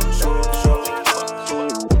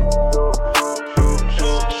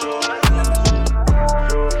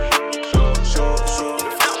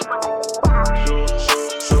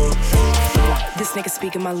 This nigga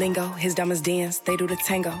speaking my lingo, his diamonds dance, they do the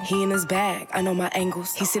tango. He in his bag, I know my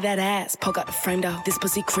angles. He see that ass, poke out the front door. This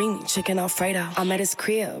pussy creamy, chicken Alfredo. I'm at his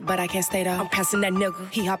crib, but I can't stay though. I'm passing that nigga,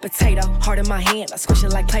 he hot potato. Heart in my hand, I squish it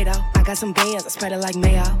like Play-Doh. I got some bands, I spread it like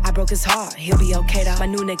mayo. I broke his heart, he'll be okay though. My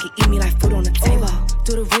new nigga eat me like food on the table.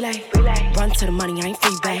 Do the relay, run to the money, I ain't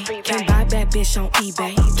free, babe. Can't buy a bad bitch on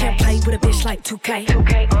eBay. Can't play with a bitch like 2K.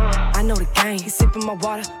 I know the game, he sipping my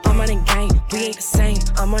water, I'm running game. We ain't the same,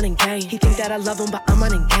 I'm running game. He think that I love him, but I'm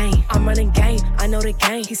running game. I'm running game, I know the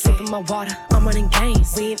game. He sipping my water, I'm running game.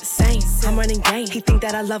 We ain't the same, I'm running game. He think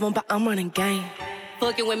that I love him, but I'm running game.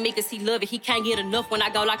 Fucking with me cause he love it, he can't get enough when I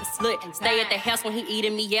go like a slut. Stay at the house when he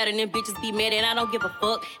eating me out and them bitches be mad and I don't give a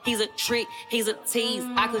fuck. He's a trick, he's a tease,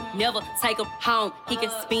 I could never take him home. He can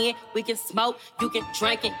spin, we can smoke, you can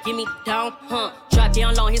drink and give me down, Drop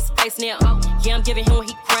down low on his face now, yeah I'm giving him what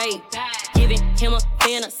he crave. Giving him a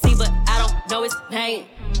fantasy but I don't know his name.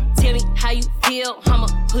 Tell me how you feel, I'ma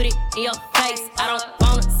put it in your face. I don't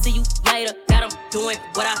wanna see you later, got him doing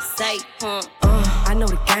what I say, I know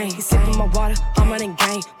the game. He sipping my water, I'm running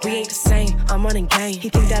game. We ain't the same, I'm running game. He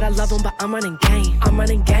think that I love him, but I'm running game. I'm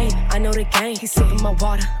running game, I know the game. He sipping my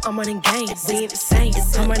water, I'm running game. We ain't the same,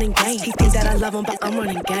 I'm running game. He think that I love him, but I'm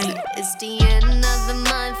running game. It's the end of the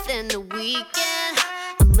month and the weekend.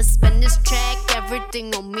 I'ma spend this track,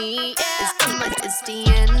 everything on me. It's the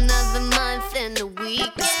end of the month and the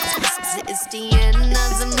weekend. It's the end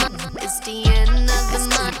of the month. It's the end of the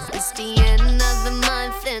month. It's the end of the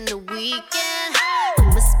month and the weekend.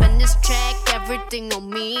 I'ma spend this track, everything on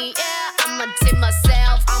me. Yeah, I'ma tip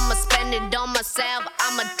myself. I'ma spend it on myself.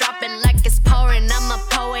 I'ma drop it like it's pouring. I'ma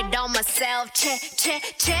pour it on myself. Check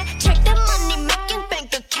the money making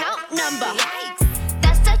bank account number.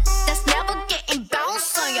 That's never getting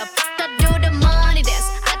bounced on your. To do the money dance.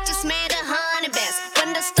 I just made 100 bands.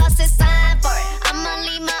 When the stars say sign for it, I'ma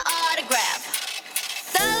leave my autograph.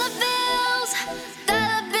 Dollar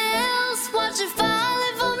bills, watch it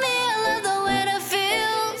falling for me. I love the way that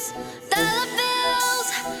feels. Dollar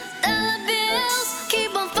bills,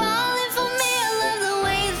 keep on falling for me. I love the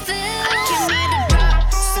way it feels. I can need to drop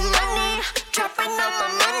some money, dropping on my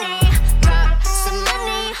money. Drop some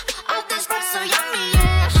money, all this rap so yummy,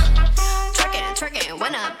 yeah. Tricking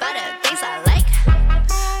when I buy the things I like.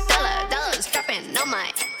 Dollars dropping on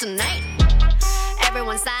my tonight.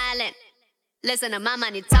 Everyone silent, listen to my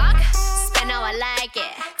money talk. Spend how I like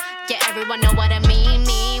it. Yeah, everyone know what I mean.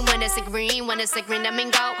 When it's a green, that mean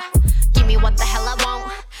go. Give me what the hell I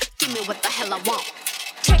want. Give me what the hell I want.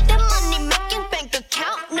 Check the money,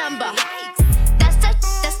 number.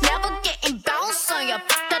 That's never getting bounced on your.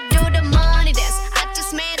 I do the money dance. I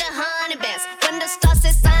just made 100 bands. When the star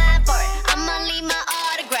says sign for it, I'ma leave my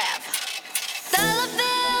autograph. Dollar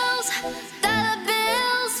bills,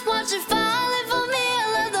 watch it falling for me. I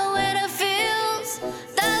love the way that feels.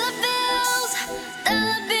 Dollar bills,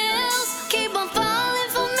 keep on falling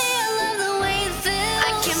for me. I love the way it feels. I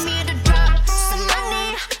came here to drop some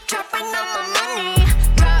money, dropping all my money.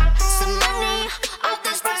 Drop some money, all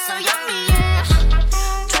this stuff so yummy, yeah.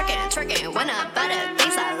 Twerking when I buy the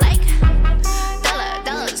things I like.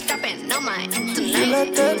 Dollars dropping on my internet. J'ai la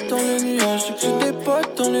tête dans les nuages, j'ai que j'ai des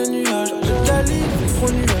potes dans les nuages. J'ai de la ligne, les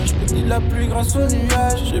gros nuages, petit la pluie grâce aux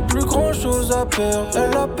nuages. J'ai plus grand chose à perdre,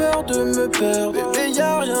 elle a peur de me perdre. Bébé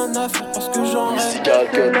y'a rien à faire parce que j'en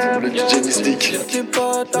rêve. Le DJ Mystique. J'ai tes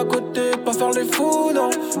potes à côté, pas faire les fous, non.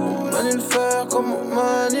 On manie le fer comme on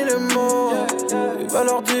manie les mots. Il va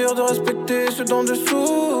leur dire de respecter ceux d'en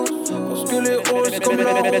dessous. Parce que les hauts c'est comme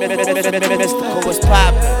la rose.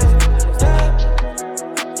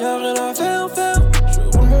 Y'a rien à faire, je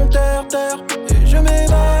roule mon terre et je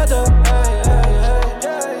m'évade.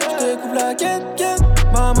 Je découpe la quête,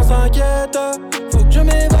 maman s'inquiète, faut que je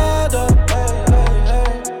m'évade.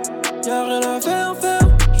 Y'a rien à faire,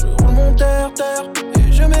 je roule mon terre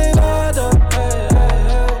et je m'évade.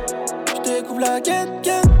 Je découpe la quête,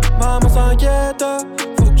 maman s'inquiète,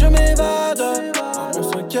 faut que je m'évade.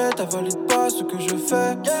 Maman s'inquiète, elle valide pas ce que je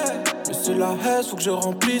fais. Mais c'est la haine, faut que je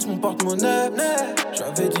remplisse mon porte-monnaie.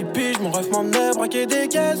 J'avais 10 piges, mon rêve m'emmenait braquer des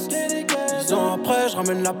caisses. 10 ans après, je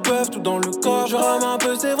ramène la peuf tout dans le corps. Je rame un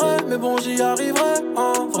peu, c'est vrai, mais bon, j'y arriverai.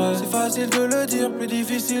 En vrai, c'est facile de le dire, plus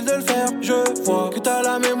difficile de le faire. Je vois que t'as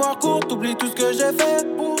la mémoire courte, t'oublies tout ce que j'ai fait.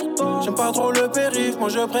 Pourtant, j'aime pas trop le périph', moi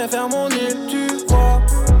je préfère mon île, tu vois.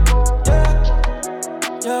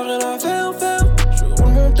 Y'a rien à faire, je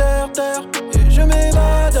roule mon terre et je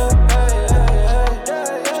m'évade.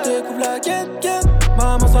 Je découvre la quête,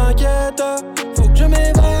 maman s'inquiète, faut que je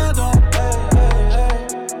m'évade.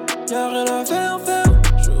 Y'a rien à faire,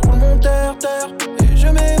 je roule mon terre et je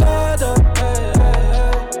m'évade.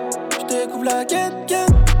 Je découvre la quête,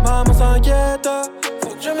 maman s'inquiète,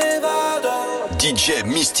 faut que je m'évade. DJ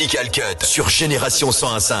Mystical Cut sur Génération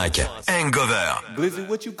 101.5. Hangover. Glizzy,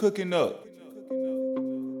 what you cooking up?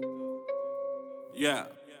 Yeah.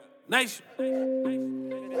 Nice.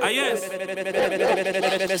 Ah, yes.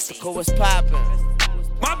 Mystical, what's poppin'?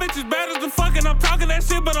 My bitch is bad as the fuck and I'm talking that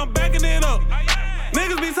shit, but I'm backing it up.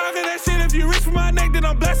 Niggas be talking that shit, if you reach for my neck, then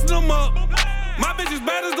I'm blessing them up. My bitch is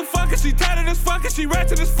bad as the fuck and she tatted as fuck and she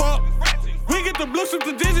ratchet as fuck. We get the blue strip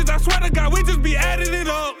to digits, I swear to God, we just be adding it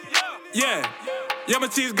up. Yeah. Yeah, my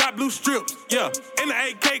cheese got blue strips, yeah. And the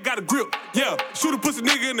AK got a grip, yeah. Shoot a pussy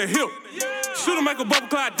nigga in the hip. Shoot him, make a bubble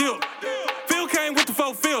cloud dip. Phil came with the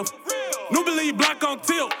 4/5. New believe block on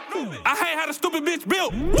tilt. I hate how the stupid bitch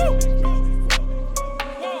built.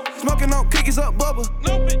 Smoking on cookies up bubble.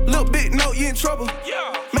 Little bit, no, you in trouble.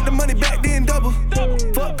 Make the money back, then double.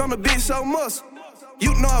 Fuck on the bitch, so muscle.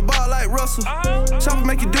 You know I ball like Russell. Chopper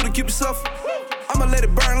make you do to keep it suffer. I'ma let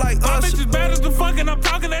it burn like us. My bitch is bad as the fuck and I'm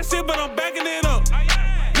talking that shit, but I'm backing it up.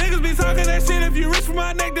 Niggas be talking that shit, if you reach for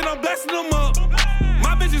my neck, then I'm blessing them up.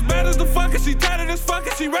 My bitch is bad as the fuck and she tatted as fuck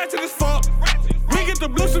and she ratchet as fuck. We get the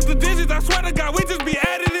blue strip to digits, I swear to God, we just be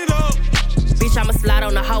adding it up. Bitch, I'ma slide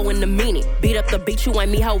on a hoe in a minute. Beat up the beat, you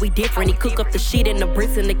ain't me, how we different. He cook up the shit in the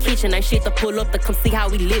bricks in the kitchen. Ain't shit to pull up to come see how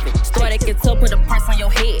we living. Start at get up, put a price on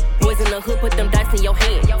your head. Boys in the hood, put them dice in your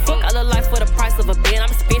hand. Fuck all the life for the price of a band.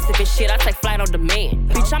 I'm expensive and shit, I take flight on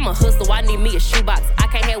demand. Bitch, I'm a hustler, I need me a shoebox. I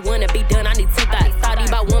can't have one to be done, I need 2 thoughts. Thought he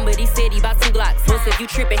bought one, but he said he bought 2 Glocks. Once if you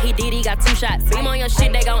trippin', he did, he got 2 shots. Beam on your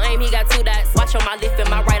shit, they gon' aim, he got 2 dots. Watch on my left and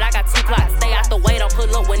my right, I got 2 clocks. Stay out the way, don't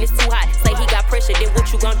pull up when it's too hot. Say he got pressure, then what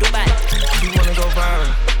you gon' do about it? She wanna go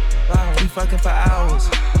viral. We fucking for hours.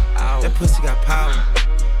 That pussy got power.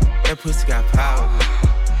 That pussy got power.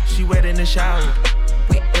 She wet in the shower.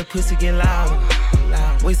 That pussy get loud.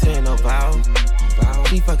 We saying no vow.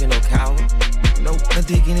 She fucking no cow. No, I'm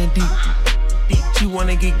digging in deep. She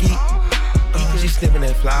wanna get geek. She sniffing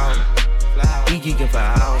that flower. We geeking for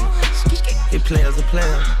hours. They players are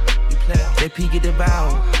players. They peek at the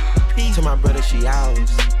bow. To my brother, she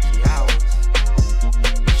ours.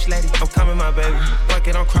 I'm coming, my baby. Fuck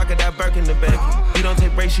it, I'm crocodile Birkin the baby. You don't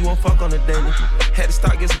take breaks, you won't fuck on the daily. Had to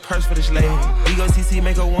start, get some purse for this lady. We go CC,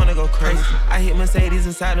 make her wanna go crazy. I hit Mercedes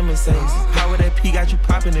inside the Mercedes. Power that P got you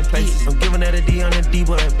popping in places. I'm giving that a D on the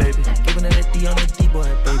D-boy, baby. Giving that a D on the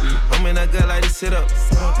D-boy, baby. I'm in that gut like to sit up.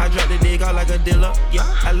 I drop the dig out like a dealer. Yeah,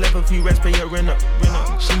 I left a few rest, pay your rent up.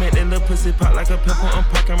 She make that little pussy pop like a pepper. I'm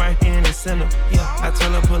parking right here in the center. Yeah, I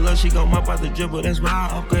tell her pull up, she gon' mop out the dribble. That's why I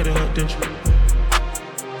upgraded her denture.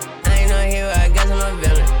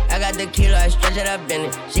 got the kilo, I stretch it, I bend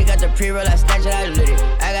it. She got the pre-roll, I snatch it, I lit it.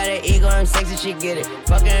 I got an ego, I'm sexy, she get it.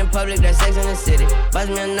 Fucking in public, that's sex in the city. Bust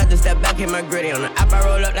me another step back, hit my gritty. On the app, I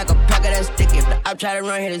roll up like a pack of that sticky. If the op try to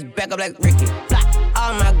run, hit his back up like Ricky. Blah.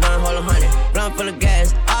 All my gun, hold 100. Blunt full of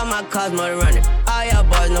gas, all my cars motor running. All y'all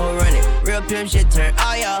boys know who run it. Real pimp shit turn,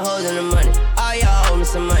 all y'all hoes in the money. All y'all owe me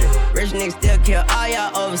some money. Rich niggas still kill, all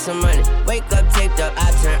y'all over some money. Wake up, taped up,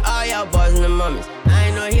 I turn all y'all boys in the mummies. I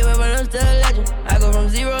ain't no hero, but I'm still a legend. I go from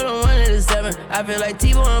 0 to 1 to 7. I feel like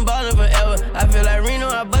T-Bo, I'm ballin' forever. I feel like Reno,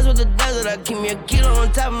 I bust with the desert. I keep me a kilo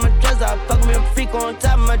on top of my dresser. I fuck me a freak on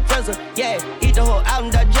top of my dresser. Yeah, eat the whole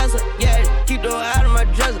album, digest it. Yeah, keep the whole album my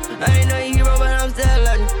dresser. I ain't no hero, but I'm still a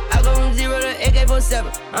legend. I go from 0 to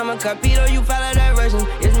AK-47. I'm a Carpito, you follow directions.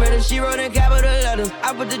 It's murder, she wrote in capital letters.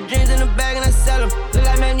 I put the dreams in the bag and I sell them. Look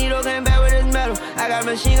like Magneto came back with his medal. I got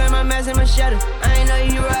machine gun, my mask and my shadow. I ain't no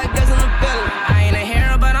hero, I guess I'm a villain. I ain't a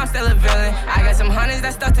hero, but I'm still a villain. I got some hundreds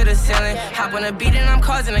that stuck to the ceiling. Hop on a beat and I'm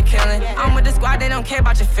causing a killing. I'm with the squad, they don't care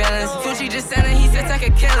about your feelings. Fuji just selling, he said take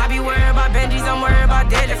a kill. I be worried about Benjis, I'm worried about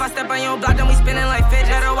dead. If I step on your block, then we spinning like fidget.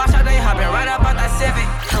 Better watch how they hopping right up out that Civic.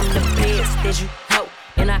 I'm the best that you hope,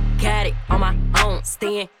 and I got it on my own.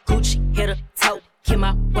 Staying Gucci, hit a toe. Get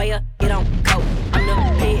my way up, it don't go. I'm the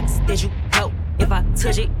best that you hope. If I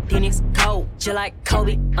touch it, then it's cold. Just like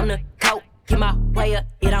Kobe, I'm the coat. Get my way up,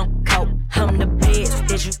 it don't go. I'm the best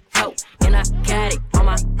that you hope, and I got it on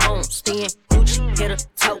my own. Staying Gucci, hit a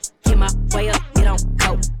toe. Get my way up, it don't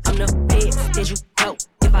go. I'm the best that you hope.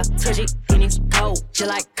 If I touch it, then it's cold. Just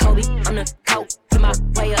like Kobe, I'm the coat. Get my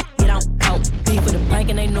way up, it don't go. Beef for the bank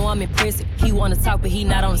and they know I'm in prison. He wanna talk, but he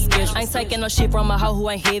not on the schedule. I ain't taking no shit from a hoe who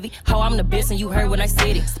ain't heavy. Ho, I'm the best and you heard when I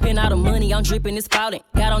said it. Spend all the money, I'm dripping, it's spouting.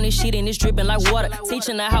 Got on this shit and it's dripping like water.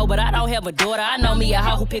 Teaching a hoe, but I don't have a daughter. I know me a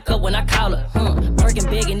hoe who pick up when I call her. Working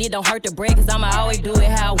big and it don't hurt to break, cause I'ma always do it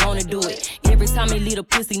how I wanna do it. Every time he leave a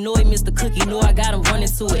pussy, know it, Mr. Cookie, know I got him running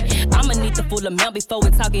to it. I'ma need the full amount before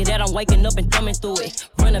we talk it that I'm waking up and thumbing through it.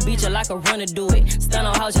 Run a beat you like a runner do it. Stun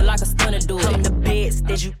on hoes you like a stunner do it. I'm the best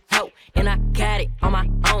that you hope, and I got it on my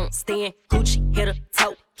own. Staying Gucci, hit a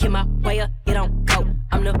toe. Get my way up, it don't go.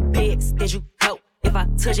 I'm the best that you hope. If I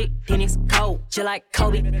touch it, then it's cold. Just like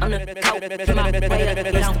Kobe, I'm the coat. Get my way up,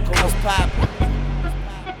 it don't go. What's poppin'?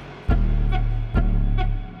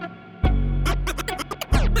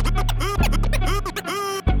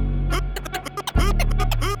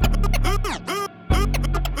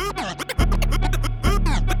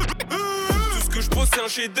 C'est un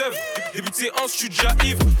chef-d'œuvre, début de séance, j'suis déjà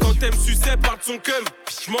ivre. Quand t'aimes sucer, parle de son cum.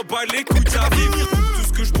 J'm'en bats les couilles, t'arrives. Tout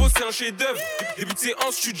ce que j'pose, c'est un chef-d'œuvre, début de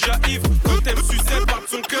séance, j'suis déjà ivre. Quand t'aimes sucer, parle de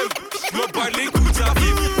son cum. J'm'en bats les couilles,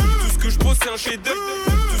 t'arrives. Tout ce que j'pose, c'est un chef-d'œuvre.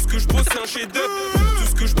 Tout ce que j'pose, c'est un chef-d'œuvre. Tout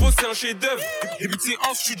ce que j'pose, c'est un chef-d'œuvre. Début de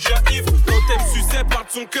séance, j'suis déjà ivre. Quand t'aimes sucer, parle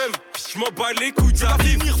de son cum. J'm'en bats les couilles,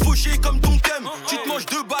 t'arrives. Venir faucher comme ton thème. Tu te manges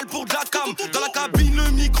 2 balles pour de la cam. Dans la cabine,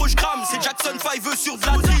 le micro, j'crame. C'est Jackson 5 sur de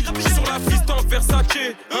la drill. J'suis sur la piste en Versace,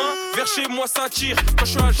 hein. Vers chez moi ça tire. Quand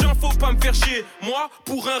j'suis à jeun, faut pas me faire chier. Moi,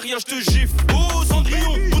 pour un rien, j'te gifle. Oh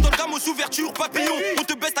Cendrillon, on donne gamme aux ouvertures papillon. On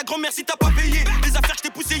te baisse ta grand-mère si t'as pas payé les affaires que j't'ai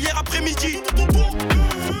poussées hier après-midi.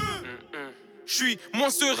 J'suis moins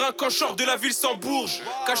serein quand j'sors de la ville sans bourge.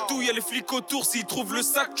 Cache tout, y'a les flics autour. S'ils trouvent le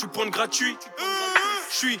sac, tu prends gratuit.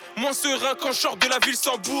 J'suis moins serein quand j'sors de la ville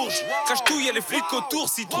sans bourge. Cache tout, y'a les flics autour.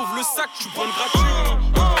 S'ils trouvent le sac, tu prends gratuit.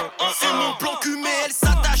 C'est mon plan cul, mais elle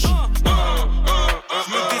s'attache.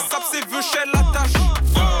 J'me désape ses veuches, elle l'attache.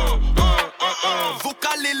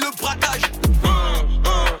 Vocal et le braquage.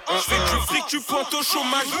 J'fais du fric, tu pointes au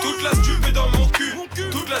chômage. Toute la stup est dans mon cul.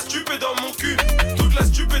 Toute la stup est dans mon cul. Toute la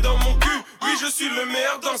stup est dans mon cul. Oui, je suis le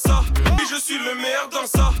meilleur dans ça. Oui, je suis le meilleur dans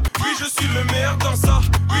ça. Oui, je suis le meilleur dans ça.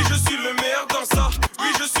 Oui, je suis le meilleur dans ça. Oui,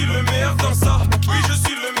 je suis le meilleur dans ça. Oui, je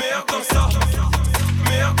suis le meilleur dans ça.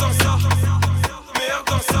 Meilleur dans ça. Meilleur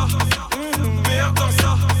dans ça. Meilleur dans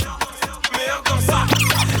ça. Meilleur dans ça.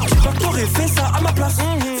 Dis pas que t'aurais fait ça à ma place.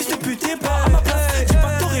 Fils de pute, t'es pas à ma place. Dis pas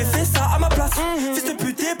que t'aurais fait ça à ma place. Fils de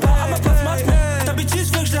pute, t'es pas à ma place maintenant. D'habitude,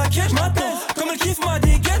 je veux que je la quitte maintenant. Comme elle kiffe ma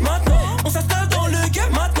dégaine maintenant. On s'installe dans le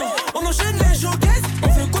game maintenant. On enchaîne les showcases. On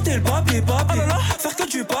veut compter le papier, papier. Faire que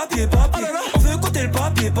du papier, papier. On veut compter le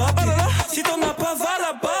papier, papier. Si t'en as pas, va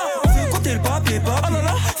là-bas. On veut compter le papier, papier.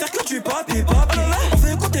 Faire que du papier, papier. On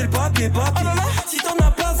veut compter le papier, papier. Si t'en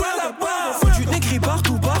as pas, va là-bas. Faut du négri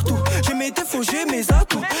partout, partout. J'ai mes défauts, j'ai mes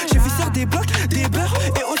atouts. J'ai vu sur des blocs, des beurres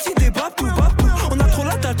et aussi des babtou, babtou. On a trop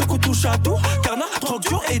la tête qu'on touche à tout. Carnat, drogue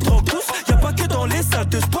dure et drogue douce. Y'a pas que dans les salles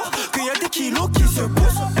de sport qu'il y a des kilos qui se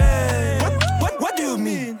poussent. Hey, what do you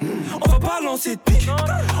mean? On va pas lancer de pique.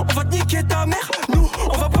 On va te niquer ta mère. Nous,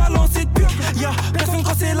 on va pas lancer de pique. Y'a personne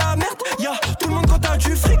quand c'est la merde. Y'a tout le monde quand t'as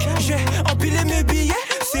du fric. J'ai empilé mes billets.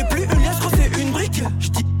 C'est plus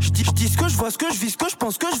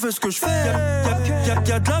je fais.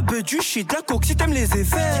 Y'a de la beuh, du shit, de la coke si t'aimes les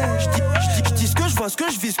effets. J'dis ce que je vois, ce que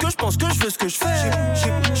je vis, ce que je pense, que je veux, ce que je fais.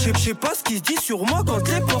 J'sais pas ce qui se dit sur moi quand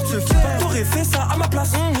les portes se ferment. T'aurais fait ça à ma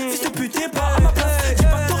place, fils de pute, t'es pas à ma place. Dis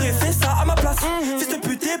pas que t'aurais fait ça à ma place, fils de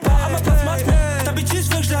pute, t'es pas à ma place maintenant. Ta bitch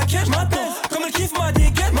veux que je la quitte maintenant, comme elle kiffe ma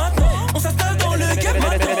dégaine maintenant. On s'installe dans le game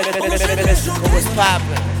maintenant, on enchaîne les jours.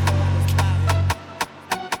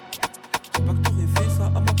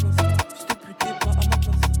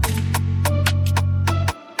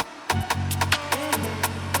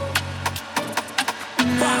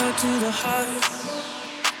 To the heart,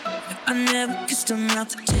 I never kissed a mouth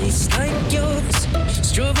that tastes like yours.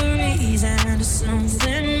 Strawberries and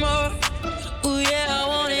something more. Oh yeah, I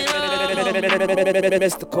want it all.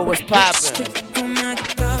 Mystical, what's poppin'? Oh my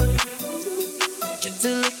God, just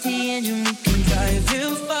to let the engine, we can drive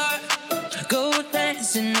you far. Go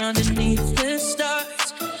dancing underneath the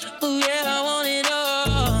stars. Oh yeah, I want it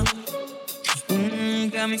all.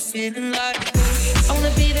 Got me feeling like I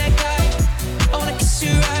wanna be that guy. I wanna kiss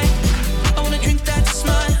you right. I wanna drink that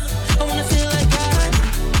smile. I wanna feel like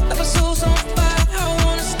my soul's on fire. I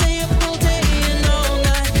wanna stay up all day and all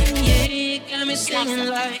night. Yeah, you got me singing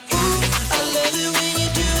like I love it when you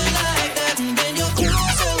do it like that. And when you're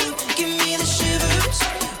closer, give me the shivers.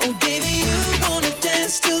 Oh baby, you wanna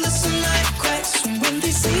dance till the sunlight cracks. And when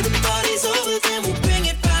they say the party's over, then we'll bring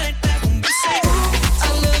it right back. And we say I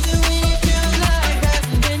love it when you do it like that.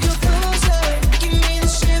 And when you're closer, give me the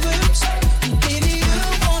shivers. Baby, you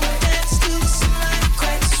wanna dance till the sunlight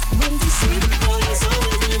cracks. When they say the party's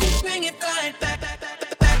over, then we'll bring it right back.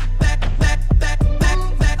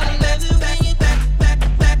 I love it when you back. I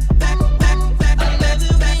love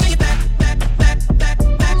it when you back.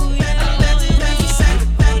 Oh yeah, I love it when you say the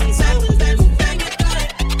party's over, then we'll bring it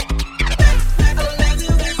right. I love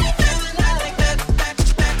it when you do it like that.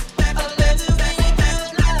 I love it when you do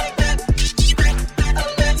it like that. I love it when you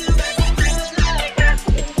do it like that.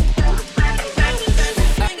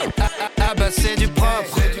 Ah bah c'est du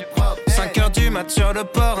propre. 5h du mat sur le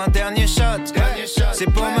port, un dernier shot.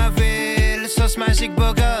 C'est pour ma ville, sauce magique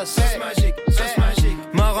beau gosse.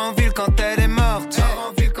 Mort en ville quand elle est morte.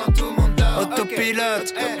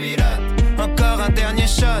 Autopilote. Encore un dernier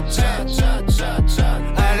shot.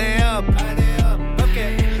 Allez hop,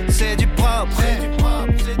 c'est du propre.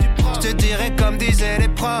 Je te dirais comme disaient les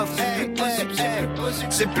profs.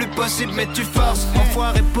 C'est plus possible mais tu forces.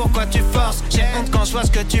 Enfoiré, pourquoi tu forces? J'ai honte quand je vois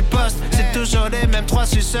ce que tu postes. C'est toujours les mêmes 3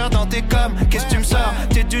 suceurs dans tes coms. Qu'est-ce que tu me sors?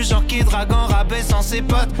 T'es du genre qui drague en rabais sans ses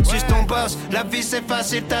potes. Juste ton boss, la vie c'est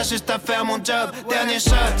facile, t'as juste à faire mon job. Dernier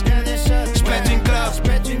shot, j'pète une clope.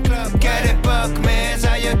 Quelle époque, mes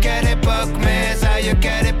aïeux, quelle époque, mes aïeux,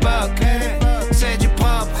 quelle époque. C'est du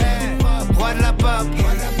propre, roi de la pop.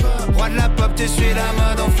 Roi de la pop, tu suis la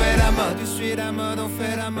mode, on fait la mode. Tu suis la mode, on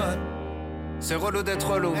fait la mode. C'est relou d'être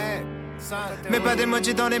relou. Mais pas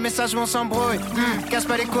d'emoji dans les messages, on s'embrouille. Casse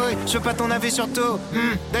pas les couilles, je veux pas ton avis sur tout.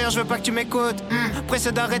 D'ailleurs, je veux pas que tu m'écoutes.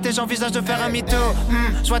 Pressé d'arrêter, j'envisage de faire un mytho.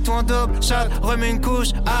 Je vois tout en double, shot, remets une couche.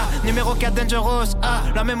 Ah, numéro 4 Dangerous. Ah,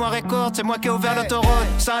 la mémoire est courte, c'est moi qui ai ouvert l'autoroute.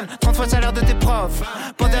 San, 30 fois le salaire de tes profs.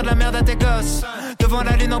 Pour dire de la merde à tes gosses. Devant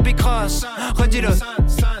la lune en bicross. Redis-le.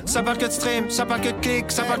 Ça parle que de stream, ça parle que de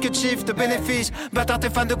clics, ça parle que de chiffres, de bénéfices. Bâtard, t'es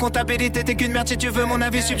fan de comptabilité, t'es qu'une merde si tu veux mon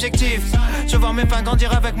avis subjectif. Je veux voir mes fans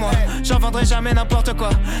grandir avec moi. J'en vendrai jamais n'importe quoi.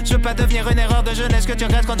 Je veux pas devenir une erreur de jeunesse que tu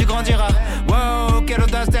regrettes quand tu grandiras. Wow, quelle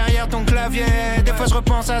audace derrière ton clavier. Des fois je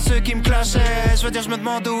repense à ceux qui me clashaient. Je veux dire, je me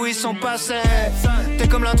demande où ils sont passés. T'es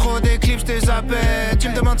comme l'intro des clips, je t'ai zappé. Tu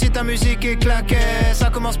me demandes si ta musique est claquée. Ça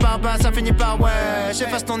commence par bas, ça finit par ouais.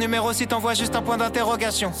 J'efface ton numéro si t'envoies juste un point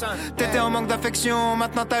d'interrogation. T'étais en manque d'affection,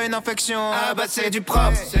 maintenant t'as une infection. Ah bah c'est du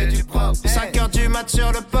propre. 5h du mat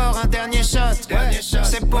sur le port, un dernier shot.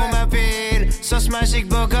 C'est pour ma ville, sauce magique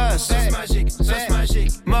beau gosse.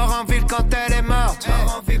 Mort en ville quand elle est morte.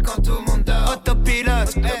 Mort en ville quand tout le monde dort.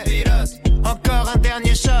 Autopilote. Encore un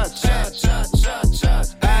dernier shot.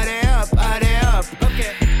 Allez hop,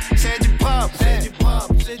 c'est du propre.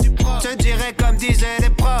 Je dirais comme disaient les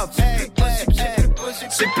profs.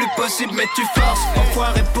 C'est plus possible mais tu forces.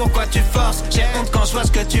 Enfoiré, pourquoi tu forces? J'ai honte quand je vois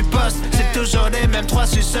ce que tu postes. C'est toujours les mêmes 3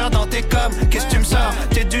 suceurs dans tes coms. Qu'est-ce que tu me sors?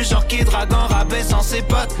 T'es du genre qui drague en rabais sans ses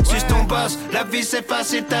potes. Juste ton boss, la vie c'est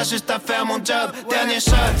facile, t'as juste à faire mon job. Dernier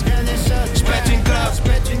shot, j'pète une clope.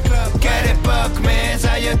 Quelle époque, mes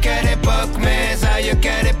aïeux, quelle époque, mes aïeux,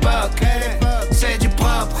 quelle époque. C'est du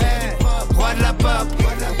propre, roi de la pop.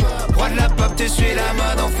 Roi de la pop, tu suis la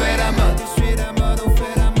mode, on fait la mode. Tu suis la mode, on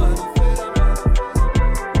fait la mode.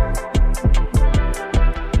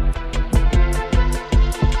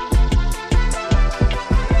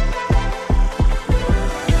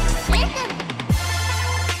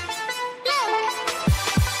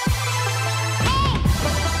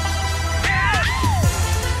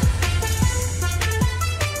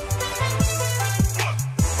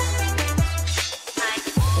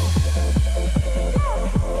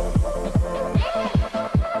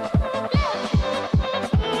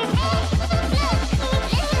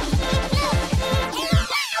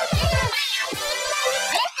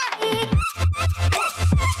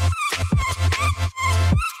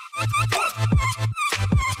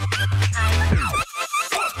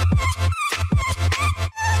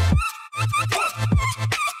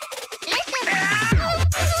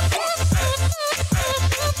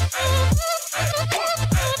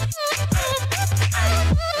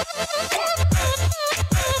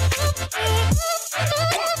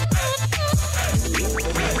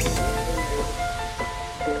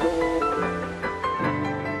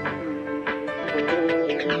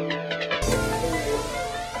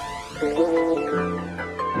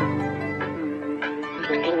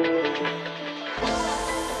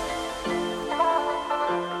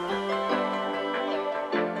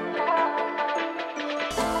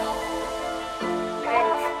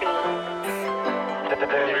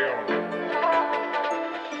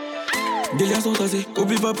 Des liens sont tracés,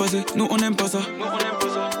 oublie pas passer, nous on aime pas ça.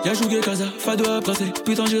 Y'a joué Casa, Fado à brasser,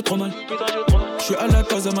 putain j'ai trop mal. J'suis à la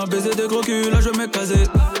casa, m'a baisé des gros culs, là je m'ai casé.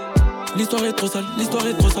 L'histoire est trop sale, l'histoire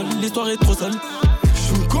est trop sale, l'histoire est trop sale.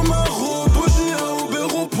 J'suis comme un robot, j'ai un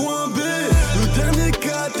Uber au point B. Le dernier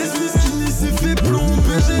cas, Tesla Skinny s'est fait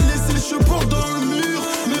plomber. J'ai laissé le cheveux dans le mur,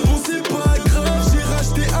 mais bon c'est pas grave. J'ai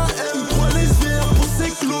racheté un M3 légère pour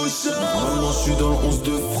ces clochards. Normalement j'suis dans le 11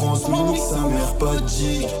 de France, mais nique sa mère pas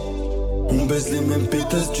digue. On baisse les mêmes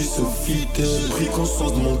pétasses du Sofitel. J'ai pris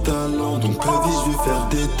conscience de mon talent, donc pas vie je vais faire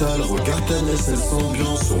des tales. Regarde ta laisse, elle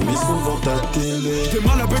s'ambiance, sur mes sons devant ta télé. J't'ai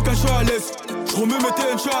mal avec un choix à l'aise, j'remets mes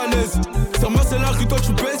TN, j'suis à l'aise. Sarma c'est la rue, toi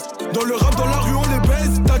tu baisses. Dans le rap, dans la rue on les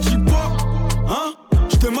baise. T'as dit quoi? Hein?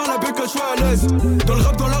 J't'ai mal avec un choix à l'aise. Dans le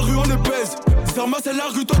rap, dans la rue on les baise. Sarma c'est la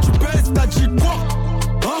rue, toi tu baisses. T'as dit quoi?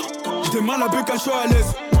 Hein? J't'ai mal avec un choix à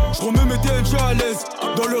l'aise. J'remets mes TN, j'suis à l'aise.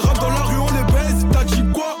 Dans le rap, dans la rue on les baise. T'as dit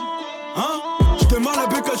quoi? Hein? J't'ai mal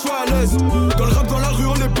avec un choix à l'aise. Dans le rap, dans la rue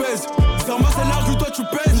on les baise. Sarma c'est la rue, toi tu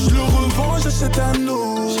pèses. Je le revends, j'achète un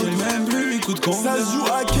autre. J'ai même plus, il coûte combien? Ça se joue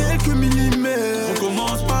à quelques millimètres.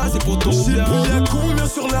 Recommence pas, c'est pour ton bien. J'ai plus y'a combien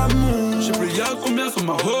sur la montre. J'ai plus y'a combien sur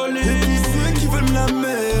ma holly. Et tous ceux qui veulent me la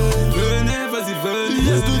mettre. Venez, vas-y, venez.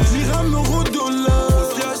 Pièce de dirhams, euro, dollar.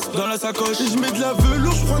 Dans la sacoche. Et j'mets de la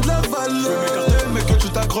velours, j'prends de la valeur. Je vais m'écarter, mais que tu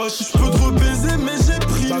t'accroches. J'peux te rebaiser, mais j'ai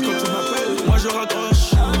pris bah, mieux. Quand tu m'appelles, moi je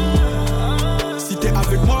raccroche. Si t'es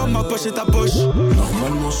avec moi, ma poche est ta poche.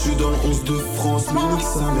 Normalement j'suis dans le 11 de France, mais nique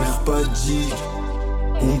sa mère pas digue.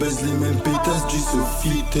 On baise les mêmes pétasses du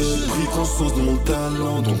Sofitel. J'ai pris conscience de mon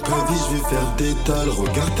talent, donc pas vie je vais faire des tales.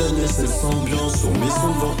 Regarde ta laisse, elle s'ambiance, sur mes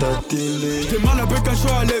sons devant ta télé. J't'ai mal avec un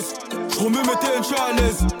choix à l'aise, j'remets mes TN, j'suis à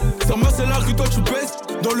l'aise. Sarma c'est la rue, toi tu baisses.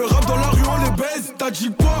 Dans le rap, dans la rue on les baise. T'as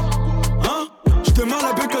dit quoi? Hein? J't'ai mal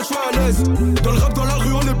avec un choix à l'aise. Dans le rap, dans la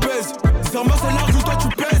rue on les baise. Sarma c'est la rue, toi tu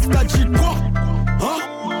baisses. T'as dit quoi?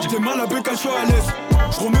 Hein? J't'ai mal avec un choix à l'aise.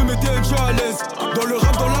 J'remets mes TN, j'suis à l'aise. Dans le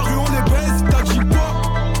rap, dans la rue on les baise. T'as dit quoi?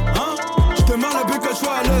 Hein? J't'ai mal avec un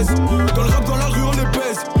choix à l'aise. Dans le rap, dans la rue on les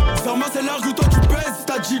baise. Sarma c'est la rue, toi tu baisses.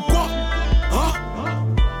 T'as dit quoi? Hein?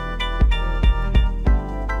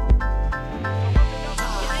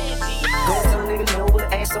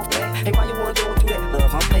 So flat. Hey, why you wanna go do that?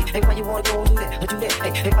 Love, I'm fake. Hey, why you wanna go do that? Do that.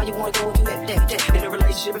 Hey, why you wanna go do that? In a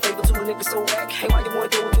relationship, and faithful to a nigga so whack. Hey, why you wanna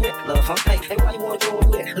go do that? Love, I'm fake. Hey, why you wanna go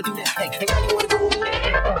do that? Do that. Hey, why you wanna go do that?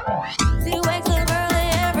 She wakes up early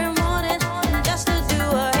every morning just to do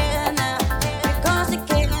her hair now. Because she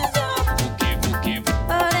cares up.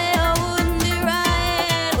 Her day wouldn't be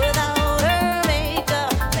right without her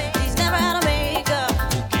makeup. She's never had a makeup.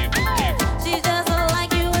 She's just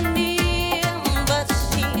like you and me, but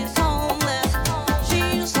she's homeless.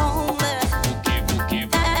 She's homeless.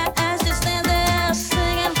 As she stands there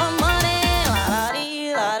singing for money.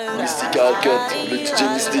 Mystical Cut, le DJ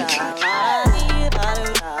Mystique.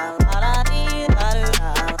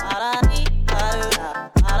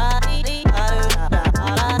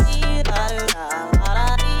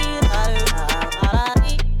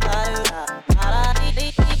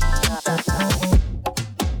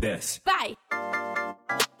 Bye.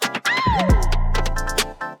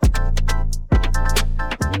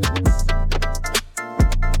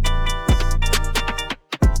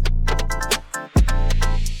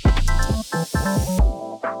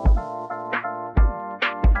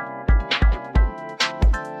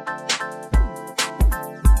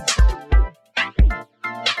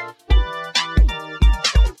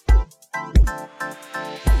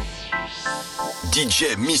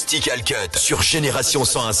 DJ Mystical Cut sur Génération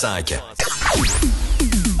 101.5.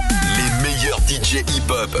 Les meilleurs DJ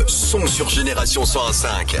hip-hop sont sur Génération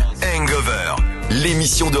 101.5. Hangover,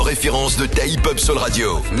 l'émission de référence de ta hip-hop Soul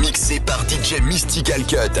Radio. Mixée par DJ Mystical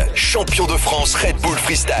Cut, champion de France Red Bull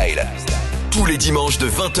Freestyle. Tous les dimanches de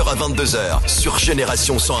 20h à 22h sur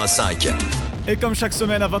Génération 101.5. Et comme chaque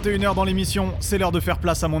semaine à 21h dans l'émission, c'est l'heure de faire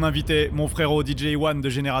place à mon invité, mon frérot DJ One de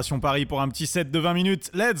Génération Paris pour un petit set de 20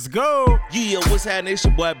 minutes. Let's go! Yeah, what's happening? It's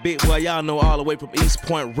your boy Big Boy. Y'all know all the way from East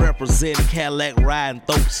Point representing Cadillac riding,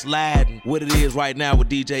 throat sliding. What it is right now with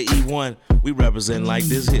DJ E1, we represent like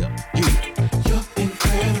this here. Yeah. You're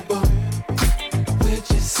incredible. We're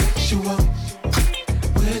just sexual.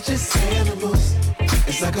 We're just animals.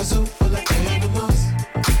 It's like a zoo full of animals.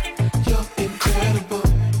 You're incredible.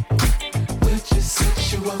 We're just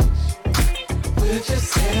sexual. We're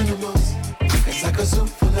just animals. It's like a zoo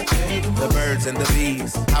full The birds and the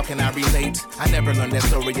bees, how can I relate? I never learned that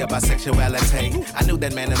story about sexuality. I knew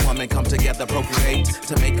that man and woman come together, procreate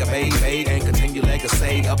to make a baby and continue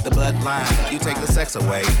legacy of the bloodline. You take the sex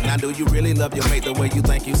away. Now do you really love your mate the way you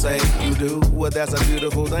think you say you do? Well, that's a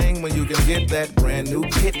beautiful thing when you can get that brand new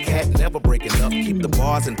Kit Kat, never breaking up. Keep the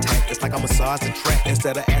bars intact. It's like I massage the track.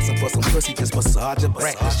 Instead of asking for some pussy, just massage your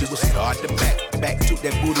back. She will start the back, shoot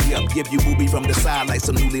that booty up, give you booby from the side like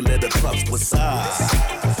some newly lit pups with size.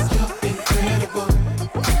 You're incredible.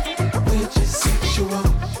 We're just sexual.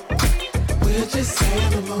 We're just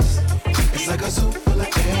animals. It's like a zoo full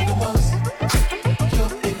of animals.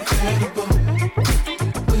 You're incredible.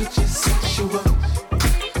 We're just sexual.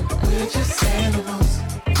 We're just animals.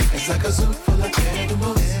 It's like a zoo full of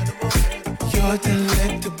animals. You're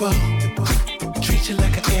delectable. Treat you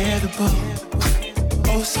like an edible.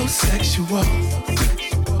 Oh, so sexual.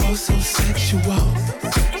 Oh, so sexual.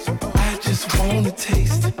 I just wanna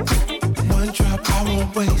taste. One drop I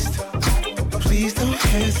won't waste. Please don't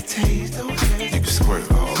hesitate. You can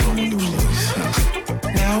squirt all over the place.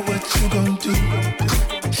 Now what you gon' do?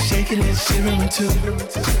 Shaking and shivering too.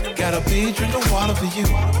 Got a big drink of water for you.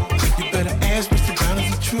 You better ask Mr. Brown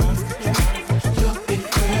is the truth. You're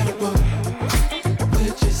incredible.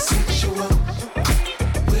 We're just sexual.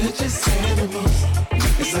 We're just animals.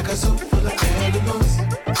 It's like a zoo full of animals.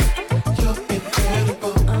 You're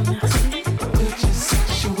incredible. We're just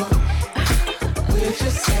sexual. We're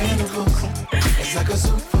just animals. It's like a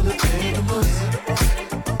zoo full of animals.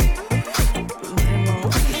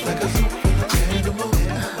 It's like a zoo full of animals.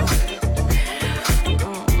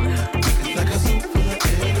 It's like a zoo full of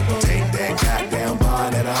animals. Take that goddamn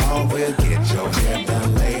bonnet off. We'll get your hair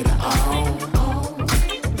done later on.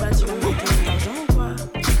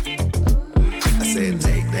 I said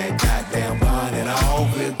take that goddamn bonnet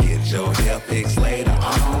off. We'll get your hair fixed later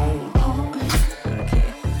on.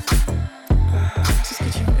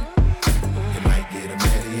 You might get a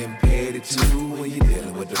mani and petty too when you're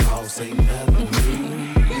dealing with the boss. Ain't nothing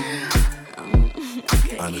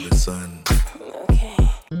new under the sun.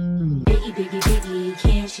 Biggie, biggie, biggie,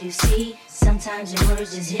 can't you see? Sometimes your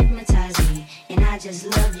words just hypnotize me. And I just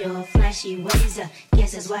love your flashy ways.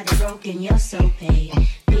 Guess that's why they're broken, you're so paid.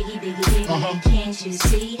 Biggie, biggie, biggie, can't you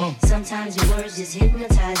see? Sometimes your words just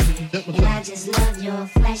hypnotize me. And I just love your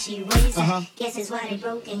flashy ways. Guess that's why they're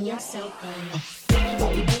broken, you're so paid. Biggie,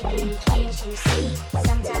 biggie, biggie, can't you see?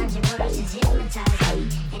 Sometimes your words just hypnotize me.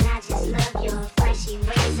 And I just love your flashy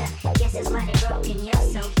ways. Guess that's why they're broken, you're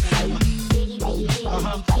so paid. Biggie, biggie,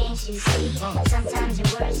 biggie, can't you see? Sometimes your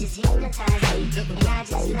words just hypnotize me. And I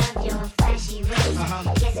just love your flashy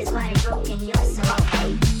ways. Guess that's why they're broken, you're so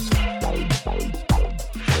paid.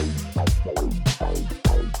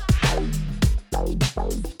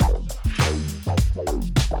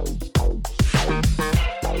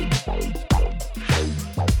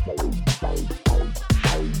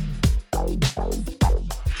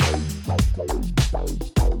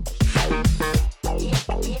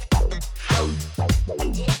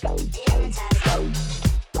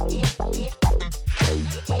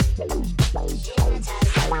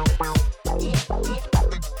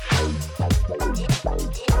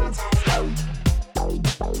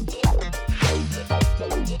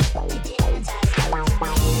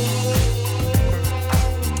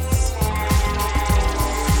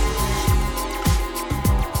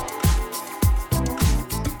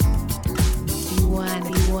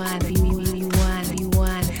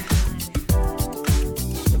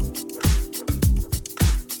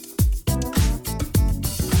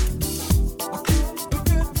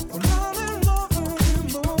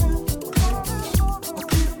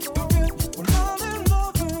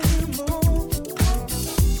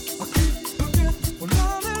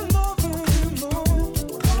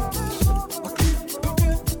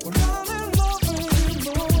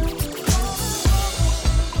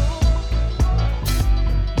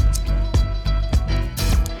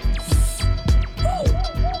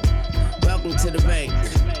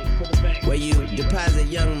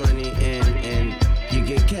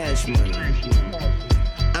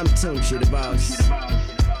 Tunchi the boss,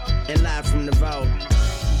 and live from the vault,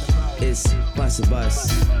 it's Busta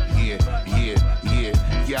Bus.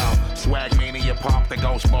 Yo, swag mania, pop the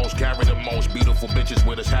ghost most, carry the most beautiful bitches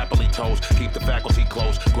with us happily toast. Keep the faculty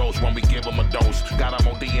close, gross when we give them a dose. Got them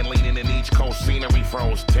OD and leaning in each coast, scenery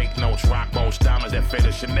froze. Take notes, rock boats, diamonds that fit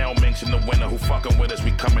us. Chanel minks in the winter, who fucking with us?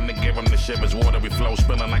 We coming to give them the shivers, watery flow,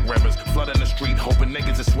 spilling like rivers. Flooding the street, hoping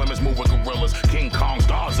niggas and swimmers move with gorillas. King Kongs,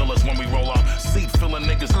 Godzillas when we roll up. Seat filling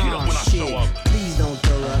niggas, get up when I show up. Please don't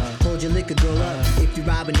throw up. Hold hold your liquor girl up. If you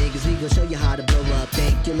robbing niggas, we gon' show you how to blow up.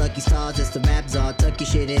 Thank your lucky stars, it's the rap czar. Tuck your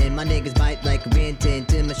shit in, my niggas bite like a Ren 10.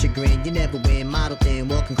 To my chagrin, you never win. Model thin,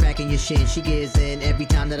 walking cracking your shin. She gives in every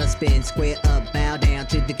time that I spin. Square up, bow down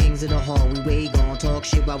to the kings of the hall. We way gon' talk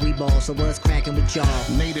shit while we ball. So what's cracking with y'all?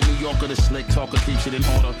 Native New Yorker, the slick talker keeps it in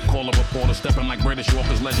order. Call a reporter, stepping like British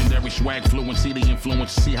Walker's legendary swag fluency. The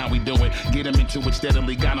influence, see how we do it. Get him into it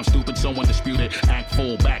steadily, got him stupid, so undisputed. Act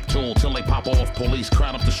full, back tool, till they pop off. Police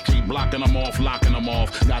crowd up the street, blocking them off, locking them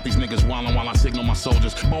off. Got these niggas wildin' while I signal my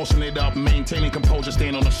soldiers. Bossing it up, maintaining composure,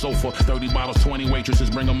 stand on the sofa. 30 bottles, 20 waitresses,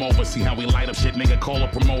 bring them over. See how we light up shit, nigga, call a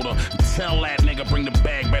promoter. Tell that nigga, bring the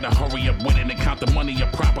bag, better hurry up with it and count the money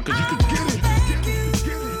up proper, cause you can get it.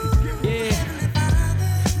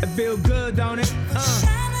 Yeah, it feel good, don't it?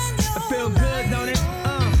 It feel good, don't it?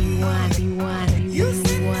 You want, you want, you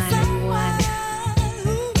want, you want.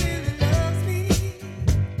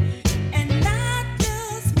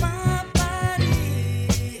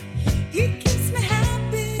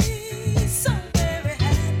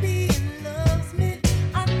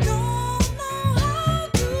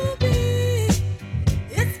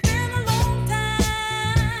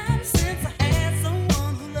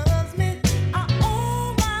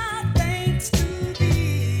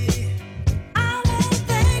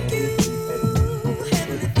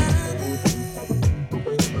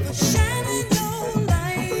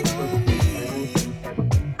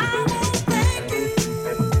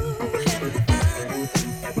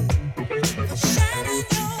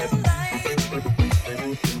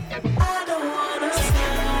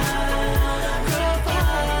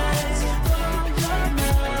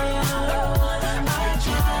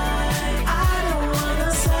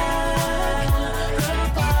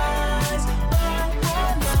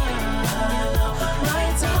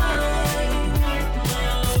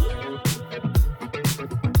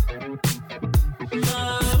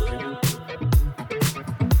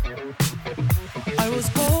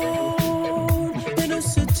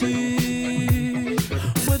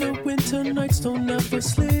 Don't ever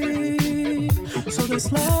sleep, so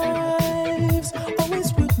this life's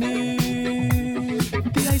always with me.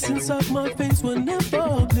 The ice inside my veins will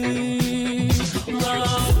never bleed.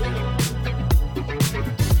 Love,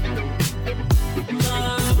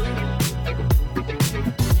 love.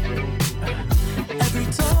 Every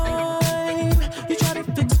time you try to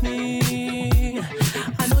fix me,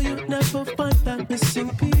 I know you'll never find that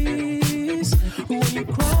missing piece. When you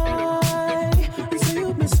cry and say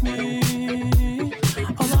you miss me,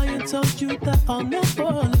 tell you that I'll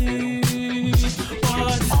never leave,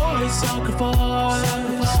 but always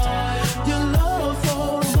sacrifice your love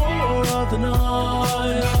for more of the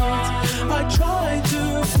night. I try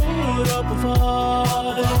to put up a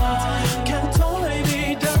fight, can't tie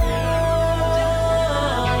me down.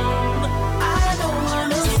 I don't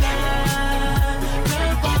wanna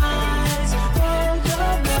sacrifice for your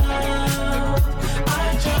love. I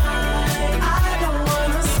try, I don't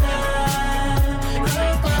wanna sacrifice.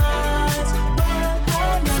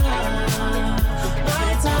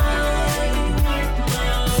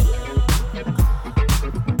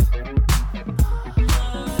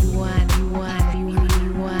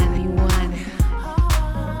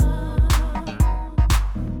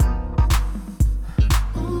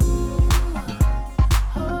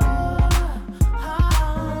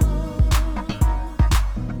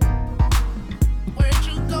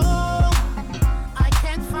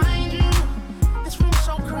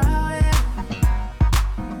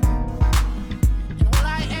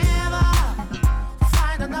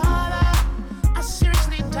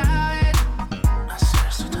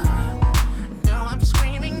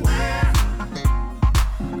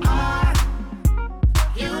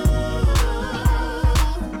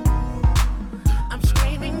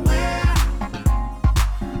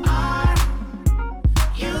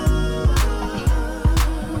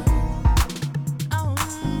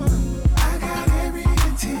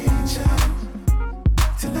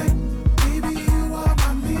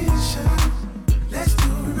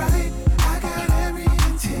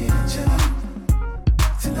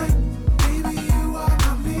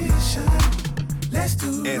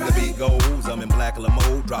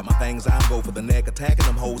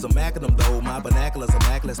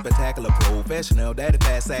 Professional, daddy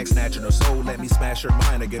fast sack snatching her soul. Let me smash her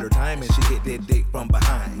mind. I get her time and she hit that dick from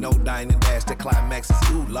behind. No dining dash, the climax is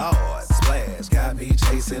ooh lord. Splash, got me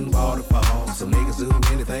chasing waterfalls. Some niggas do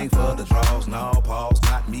anything for the draws. No pause,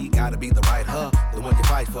 not me, gotta be the right her, the one you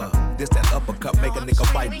fight for. This that uppercut make a nigga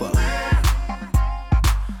fight for.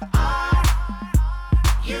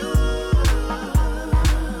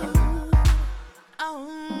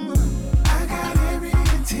 I got every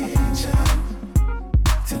intention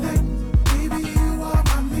tonight.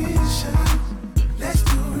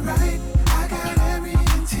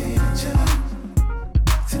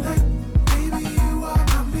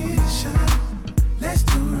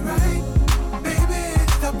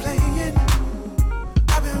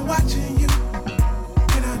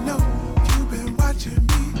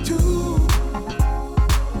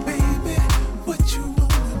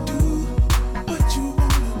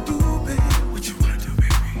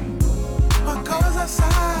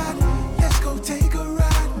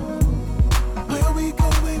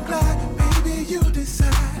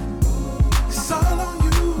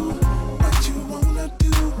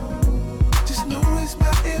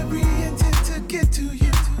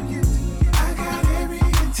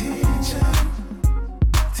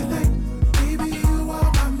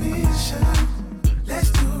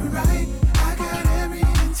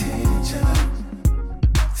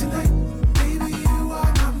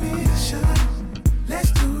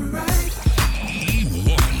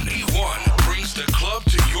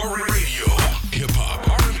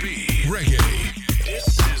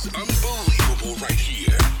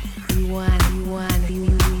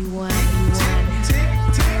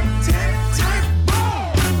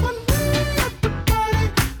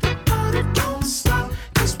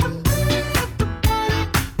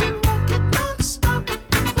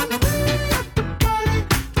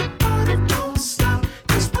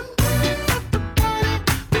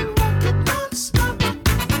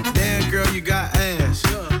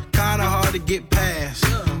 get past.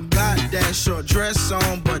 Got that short dress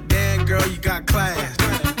on, but damn girl, you got class.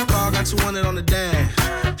 Car got 200 on the dash.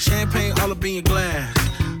 Champagne all up in your glass.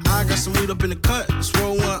 I got some weed up in the cut.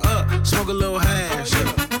 Swirl one up, smoke a little hash.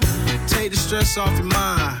 Take the stress off your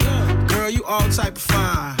mind. Girl, you all type of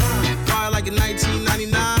fine. Probably like in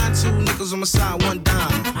 1999, 2 nickels on my side, 1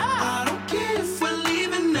 dime. I don't care if we're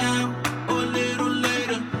leaving now or a little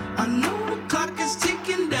later. I know the clock is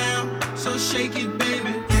ticking down, so shake it,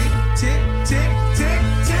 baby. Tick, tick, tick,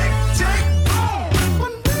 tick, tick, boom.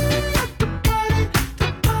 When we at the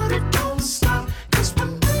party don't stop. 'Cause when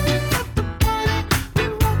we at the party, we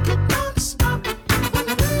rock it non-stop. When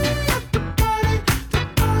we at the party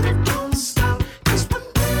don't stop. 'Cause when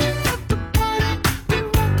we at the party, we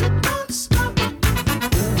rock it non-stop.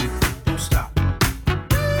 Don't stop.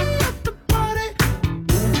 At the party,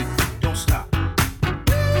 don't stop.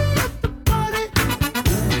 At the party,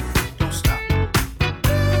 don't stop.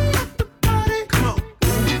 Come on,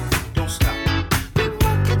 don't stop.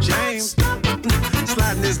 James,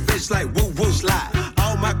 sliding this bitch like woo woo slide.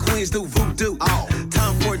 All my queens do voodoo.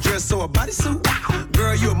 Time for a dress or a bodysuit.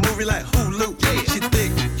 Girl, you a movie like Hulu. She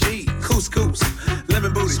thick, G, couscous,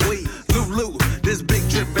 lemon booty, sweet, Lulu. This big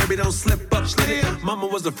drip, baby, don't slip up. Mama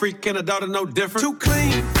was a freak and her daughter no different. Too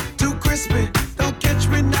clean, too crispy. Don't catch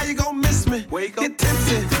me, now you gon' miss me. Get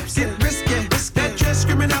tipsy, get risky. That dress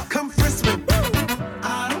screaming out, come frisk me.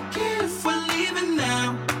 I don't care if we're leaving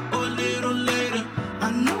now or a little later.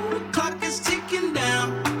 I know the clock is ticking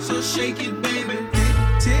down, so shake it, baby.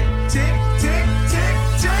 Tick, tick, tick, tick,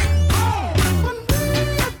 tick, boom. When we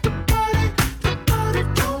at the party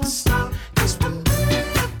don't stop. 'Cause when we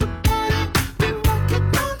at the party, we rock it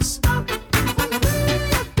non-stop. When we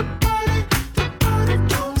at the party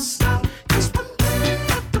don't stop. 'Cause when we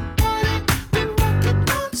at the party, we rock it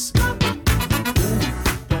non-stop.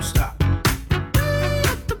 Don't stop.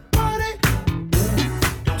 At the party,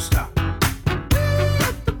 don't stop.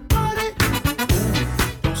 At the party,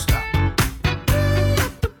 don't stop.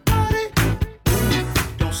 At the party,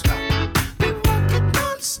 don't stop. We rock it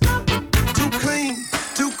non-stop. Too clean,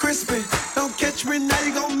 too crispy. Don't catch me, now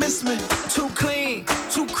you gon' miss me. Too clean,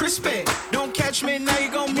 too crispy. Don't catch me, now you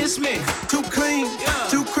gon' miss me. Too clean,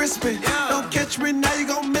 too crispy. Don't catch me, now you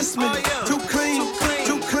gon' miss me. Too clean,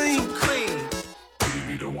 too clean.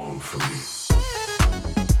 Be the one for me.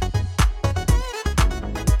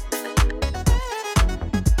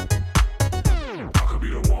 I could be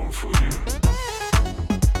the one for you.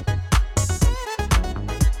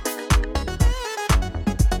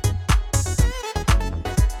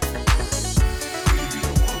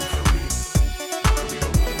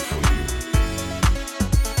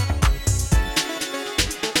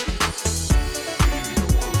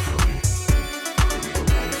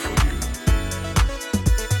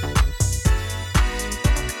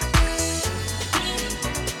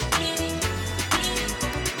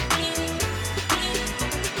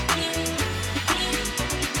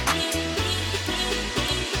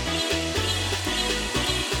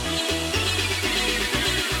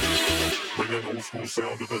 Bring that old school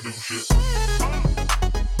sound to the new shit.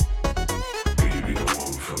 Can you be the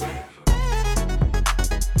one for me?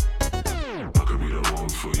 I could be the one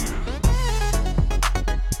for you.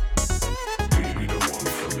 Can you be the one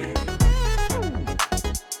for me?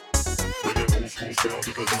 Bring that old school sound to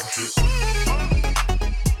the new shit.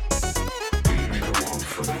 Can you be the one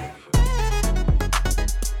for me?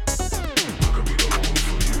 I could be the one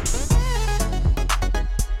for you.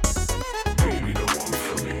 Can you be the one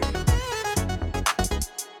for me?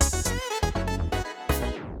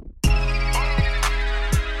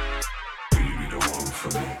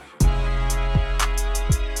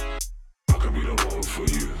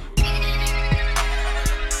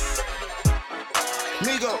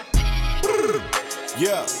 Migo.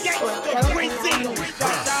 Yeah.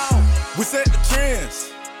 We set the trends.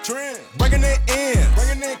 Bringing it in.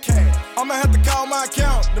 Cash. I'ma have to call my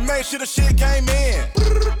account to make sure the shit came in.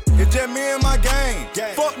 It's just me and my gang.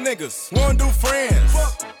 Fuck niggas, wanna do friends.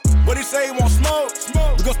 What he say, he want smoke?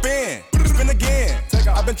 We gon' spin again.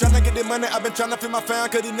 I've been tryna get this money, I've been tryna fit my fan,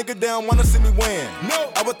 cause these niggas down wanna see me win.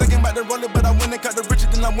 I was thinking about the roller, but I went and cut the richer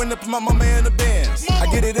than I went and put my mama in the Benz. I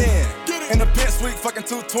get it in the pit suite, fucking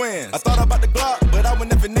 2 twins. I thought about the Glock, but I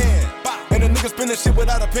went never in. And the niggas spinning shit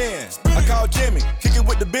without a pen. I called Jimmy, kicking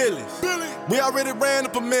with the Billies. We already ran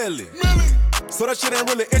up a milli. So that shit ain't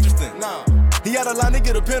really interesting. Nah. He had a line to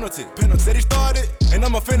get a penalty. Said he started, and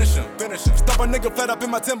I'ma finish him. Stop a nigga flat up in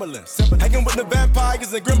my Timberlands. Hanging with the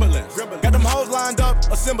vampires and gremlins. Got them hoes lined up,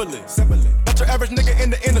 assembly. Not your average nigga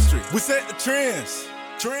in the industry. We set the trends.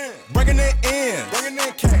 Bringing it in.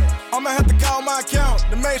 Cash. I'ma have to call my account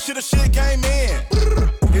to make sure the shit came in.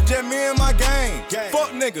 It's just me and my gang.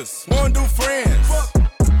 Fuck niggas, wanna do friends.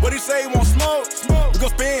 What he say, he want smoke? We gon'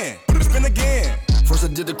 spin again. First I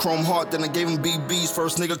did the chrome heart, then I gave him BBs.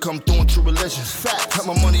 First nigga come through in true religion. Got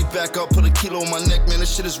my money back up, put a kilo on my neck, man.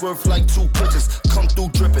 This shit is worth like 2 pitches. Come through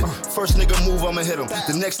dripping. First nigga move, I'ma hit him.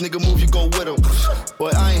 The next nigga move, you go with him.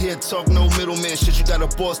 Boy, I ain't here to talk no middleman shit. You got a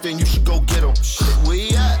boss, then you should go get him. Shit, where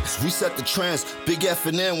he at? We set the trends. Big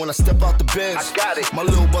F&N when I step out the bench. I got it. My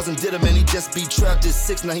little buzzin' did him, and he just be trapped at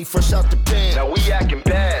 6. Now he fresh out the pen. Now we acting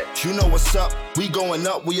bad. You know what's up. We going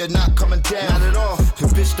up, we are not coming down. Not at all.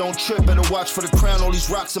 If bitch don't trip, better watch for the crown. All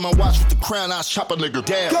these rocks in my watch with the crown, I'll chop a nigga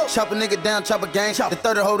down. Go. Chop a nigga down, chop a gang. The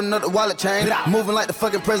 30 holding up the wallet chain. Moving like the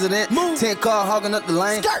fucking president. 10 car hogging up the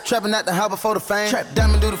lane. Trapping at the house before the fame.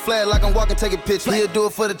 Diamond do the flag like I'm walking, take a picture. He'll do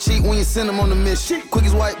it for the cheat when you send him on the mission. Quick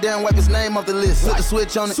as wipe down, wipe his name off the list. Put the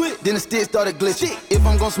switch on it, then the stick started glitching. If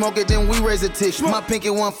I'm gon' smoke it, then we raise a tick. My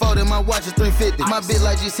pinky 140, my watch is 350. My bitch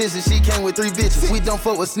like G6, she came with 3 bitches. We don't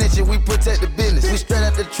fuck with snitching, we protect the business. We straight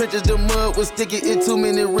out the trenches, the mud was sticky. It too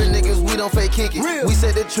many real niggas, we don't fake kick it. We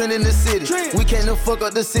set the trend in the city. We can't no fuck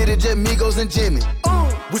up the city, just Migos and Jimmy.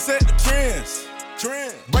 We set the trends.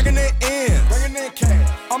 Bringing it in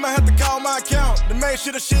cash. I'ma have to call my account to make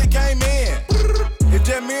sure the shit came in. It's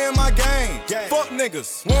just me and my gang. Fuck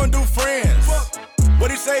niggas, wanna do friends.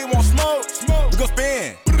 What he say, he want smoke? We gon'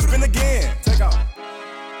 spin again. Take off.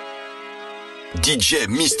 DJ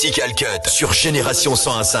Mystical Cut sur Génération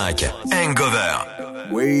 101.5.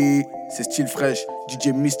 Hangover. Oui, c'est style fraîche. DJ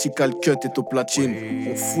Mystical Cut est au platine.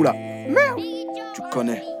 On fout la merde. Tu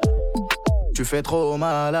connais. Tu fais trop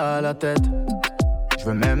mal à la tête. Je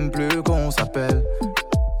veux même plus qu'on s'appelle.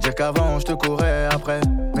 Dire qu'avant je te courais après,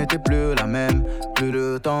 mais t'es plus la même. Plus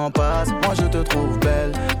le temps passe, moi je te trouve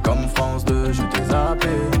belle. Comme France 2, je t'ai zappé.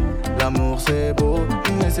 L'amour c'est beau,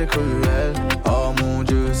 mais c'est cruel. Oh mon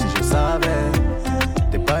Dieu, si je savais.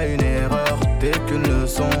 T'es pas une erreur, t'es qu'une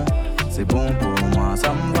leçon. C'est bon pour moi, ça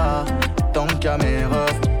me va. Tant qu'il y a mes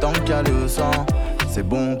refs, tant qu'il y a le sang. C'est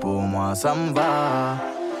bon pour moi, ça me va.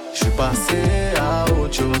 Je suis passé à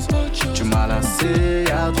autre chose. Tu m'as lassé,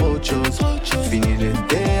 y'a trop de choses. Fini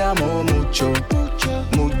l'été, amo mucho.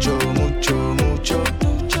 Mucho, mucho, mucho.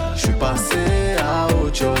 Je suis passé à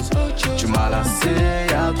autre chose. Tu m'as lassé,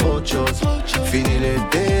 y'a trop de choses. Fini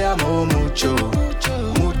l'été, amo mucho.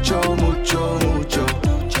 Mucho, mucho, mucho.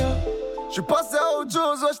 J'suis passé à autre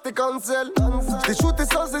chose, ouais, j't'ai cancel. J't'ai shooté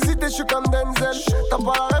sans hésiter, j'suis comme Denzel. T'as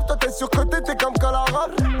pas la rêve, toi t'es surcoté, t'es comme Calarar.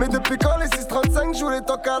 Mais depuis quand les 635, j'voulais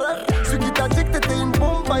ton carré. Celui qui t'a dit que t'étais une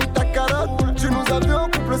bombe, baille ta carotte. Tu nous as vu en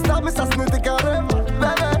couple star, mais ça ce n'était qu'un rêve.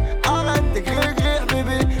 Bébé, arrête, t'es gris,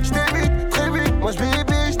 bébé. J't'évite, très vite, moi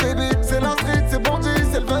j'bébé, j't'évite. C'est la street, c'est Bondy,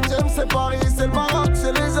 c'est le 20ème, c'est Paris. C'est le Maroc,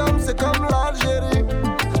 c'est les hommes, c'est comme l'Algérie.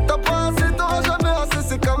 T'as pas assez, t'auras jamais assez,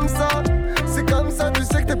 c'est comme ça. C'est comme ça, tu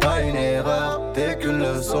sais que t'es pas une erreur, t'es qu'une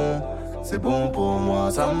leçon. C'est bon pour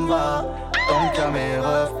moi, ça me va. Tant qu'il y a mes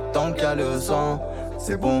refs, tant qu'il y a le sang.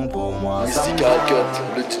 C'est bon pour moi, ça me va.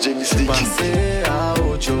 Le DJ Mystique. Passé à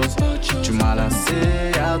autre chose. Tu m'as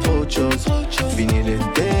lassé, y'a trop de choses. Fini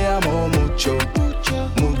l'été, amo mucho.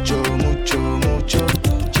 Mucho, mucho, mucho.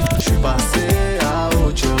 J'suis passé à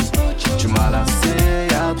autre chose. Tu m'as lassé,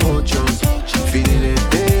 y'a trop de choses. Fini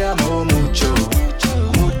l'été, amo mucho.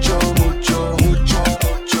 Mucho, mucho, mucho.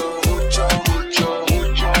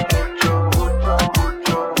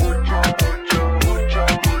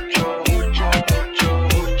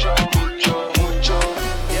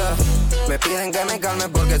 Me piden que me calme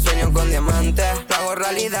porque sueño con diamantes. Lo hago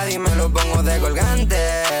realidad y me lo pongo de colgante.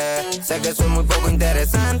 Sé que soy muy poco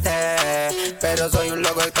interesante, pero soy un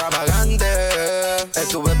loco extravagante.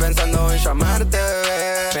 Estuve pensando en llamarte,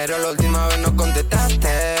 pero la última vez no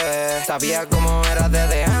contestaste. Sabía cómo eras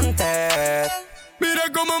desde antes. Mira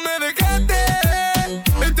cómo me dejaste.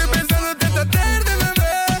 Estoy pensándote esta tarde,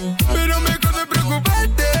 bebé, pero mejor de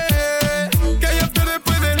preocuparte. Cállate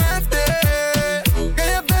después del after.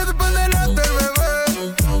 Cállate después del after, bebé.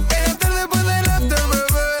 Cállate después del after,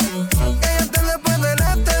 bebé. Cállate después del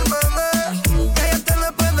after, bebé. Cállate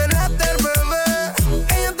después del after, bebé.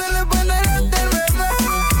 Cállate después del after, bebé.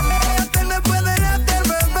 Cállate después del after,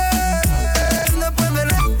 bebé. Después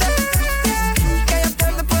del after. Cállate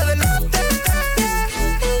después del after.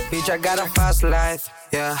 Bitch, I got a fast life,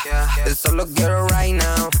 yeah. Eso lo quiero right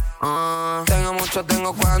now. Tengo mucho,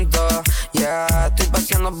 tengo cuánto, yeah. Estoy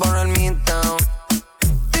paseando por el midtown.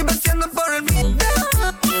 Estoy paseando por el midtown.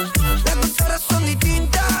 Las cosas son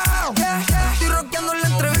distintas, yeah. Estoy rockeando la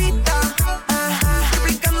entrevista,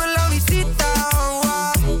 replicando la visita,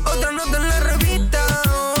 otra nota en la revista.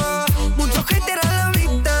 Mucho hater a la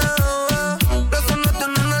vista. Los anoto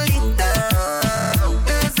en una lista.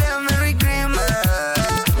 Te deseo Merry Christmas.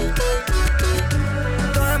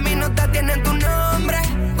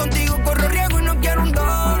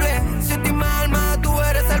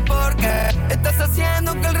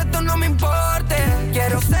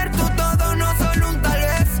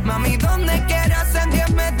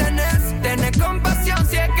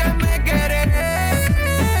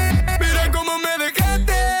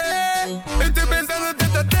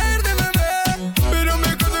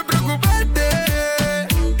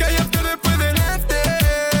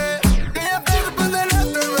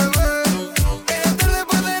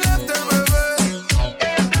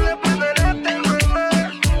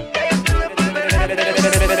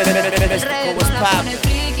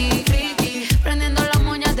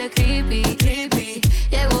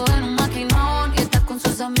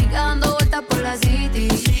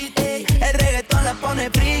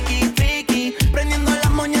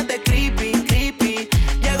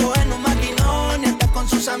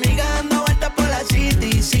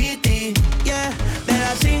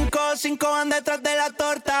 detrás de la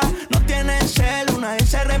torta. No tienen celu, nadie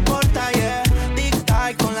se reporta, yeah.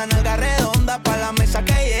 Tic-tac con la nalga redonda. Pa' la mesa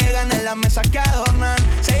que llegan, en las mesas que adornan.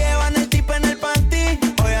 Se llevan el tip en el panty.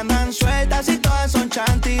 Hoy andan sueltas y todas son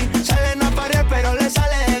chanty. Salen a parir pero le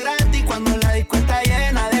sale de gratis. Cuando la disco está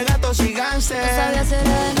llena de gatos y gánster. No sabía si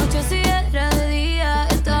era de noche o si era de día.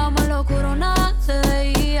 Estábamos locuro, nada se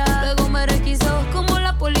veía. Luego me requisó como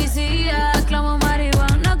la policía. Clamo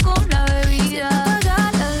marihuana con la bebida.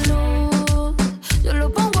 Apaga la luz, yo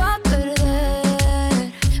lo pongo a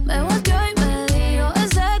perder. Me volteó y me dijo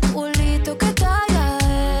ese culito que talla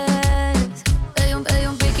es. Pedí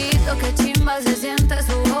un piquito que chimba se siente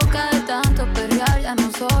su boca. De tanto perrear ya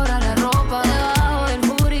no sobra la ropa. Debajo del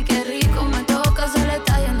booty que rico me toca. Se le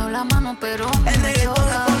está yendo la mano pero el reggaetón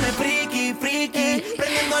me pone friki, friki.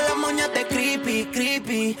 Prendiendo las moñas de creepy,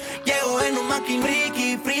 creepy. Llego en un maquin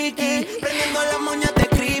friki, friki. Prendiendo las moñas de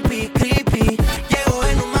creepy, creepy. Llego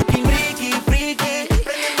en un maquin friki, friki.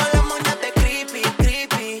 Prendiendo las moñas de creepy,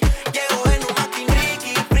 creepy. Llego en un maquin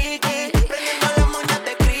friki, friki. Prendiendo las moñas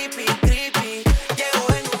de creepy, creepy. Llego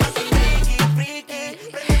en un maquin friki, friki.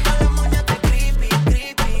 Prendiendo las moñas de creepy,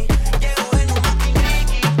 creepy. Llego en un maquin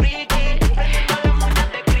friki, friki. Prendiendo las moñas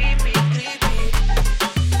de creepy, creepy.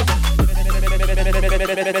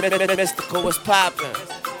 Mystical, what's poppin'?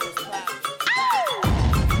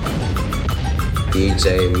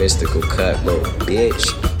 DJ Mystical Cutthroat,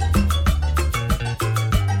 bitch.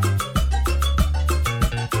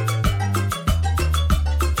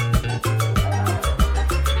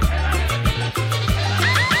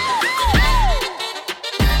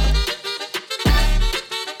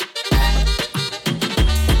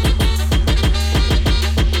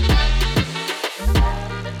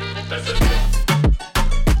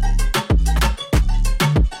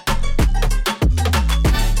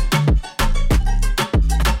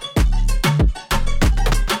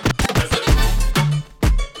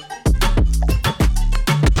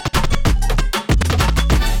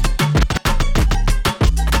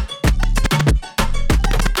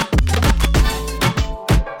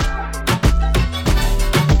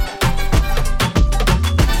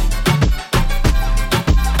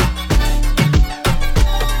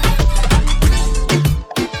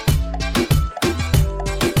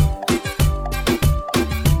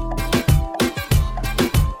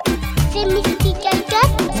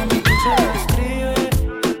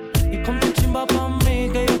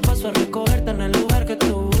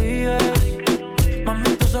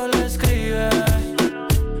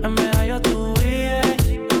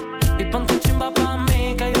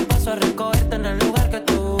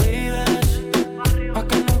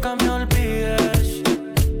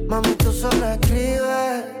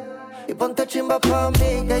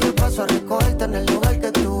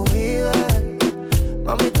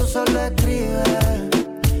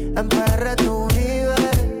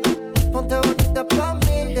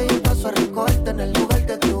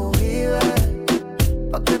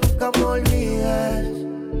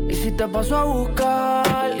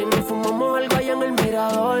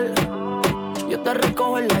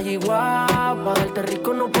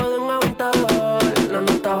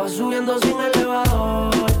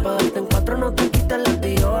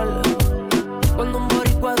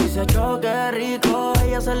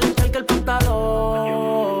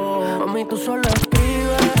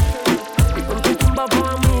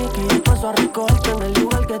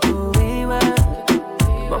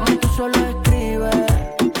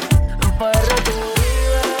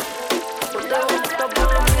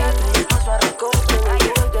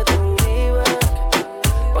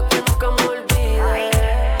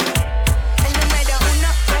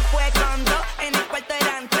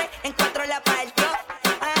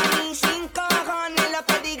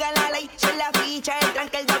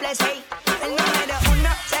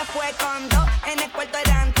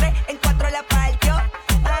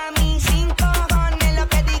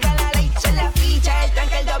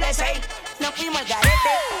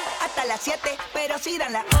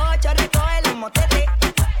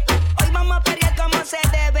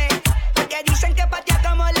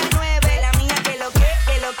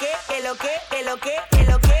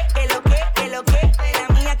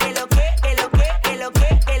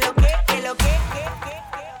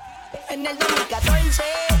 En el 2014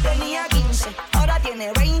 tenía 15, ahora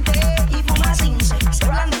tiene 20 y fuma 15. Se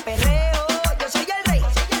hablan de perreo, yo soy el rey.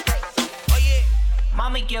 Oye,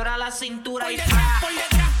 mami, quiebra la cintura y fra. Por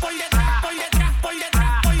detrás, por detrás, por detrás, por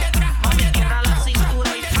detrás, por detrás. Mami, quiebra la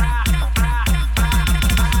cintura y fra.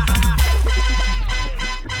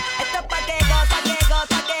 Esto es pa' que goza, que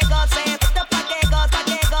goza, que goce. Esto es pa' que goza,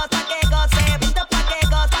 que goza, que goce. Esto es pa' que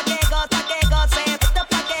goza, que goza, que goce. Esto es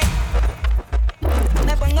pa' que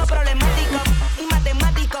me pongo problemático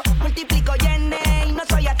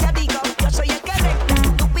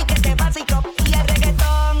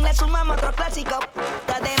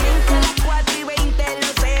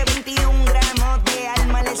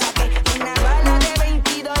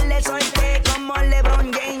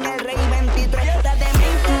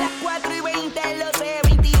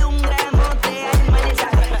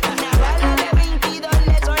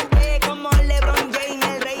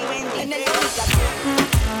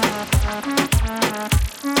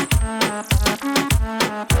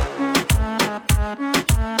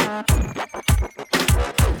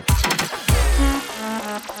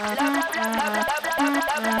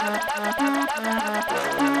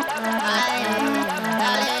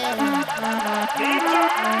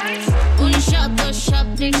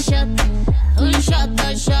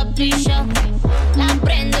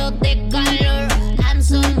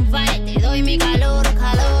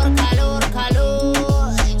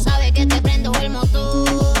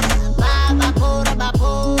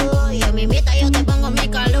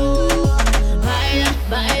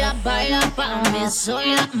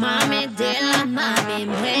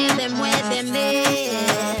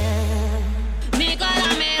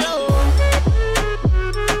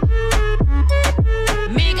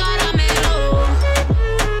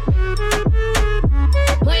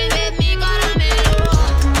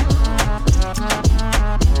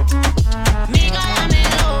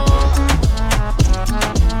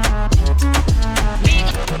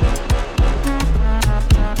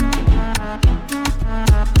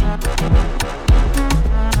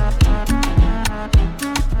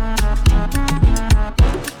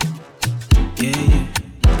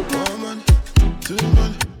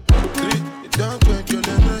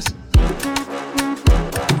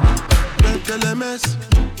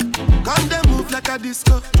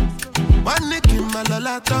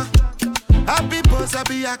malolata. Happy boss,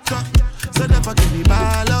 happy actor. So never give me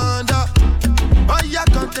ball under. Oh, yeah,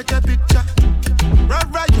 come take a picture.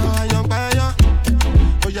 Right, you're a young buyer.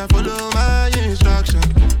 Oh, yeah, follow my instruction.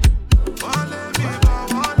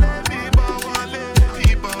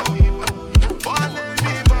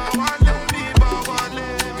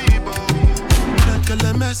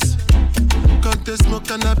 LMS, can't they smoke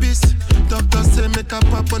cannabis? Doctor say make a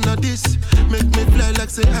pop on a this. Make me fly like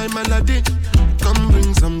say I'm Aladdin. Come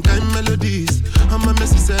bring some kind melodies. I'm a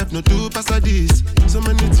messy self, no two pass like this. So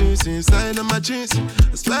many things inside of my jeans.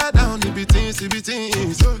 I swear down, it be things. Like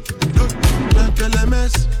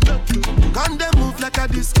LMS, can't they move like a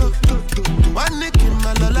disco? One nick in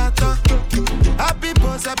my lolata. Happy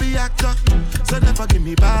boss, happy actor. So never give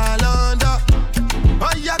me ball under. Oh,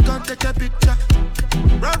 yeah, can't take a picture.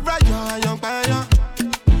 Right, you're a young buyer.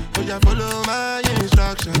 Oh, yeah, follow my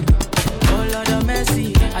instruction. Oh, Lord of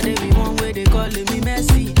mercy. I did be one way they calling me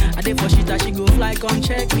messy. I did for shit that she go fly, come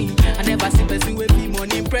check me. I never see person with me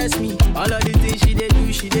money impress me. All of the things she did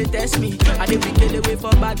do, she did test me. I did we kill away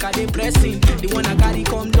for back, I did pressing. The one I carry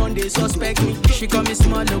come down, they suspect me. She call me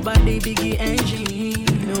small, but they biggie engine.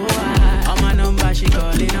 No, on my number, she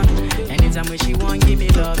calling up. Anytime when she want, give me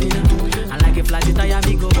love, you know. And like a flat tire,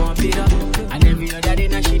 me go bump it up. And every other day,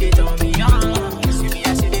 now she did tell me, you see me,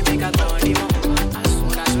 I see they make a turn him up. As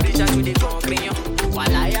soon as we reach out to the concrete,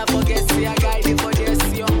 while I forget, see a guy, they forget,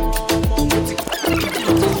 see your mom. Don't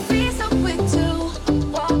be so quick to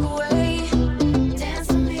walk away. Dance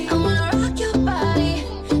with me. I wanna rock your body.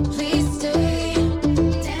 Please stay.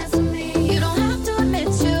 Dance with me. You don't have to admit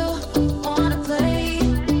you wanna play.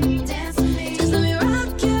 Dance with me. Just let me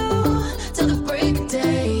rock you till the break of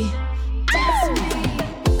day. Dance with me.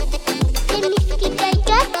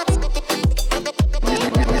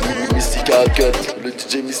 Mystical Cut, le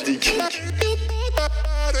DJ Mystique.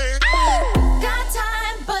 Got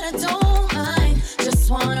time, but I don't mind. Just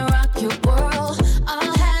wanna rock your world.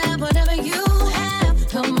 I'll have whatever you have.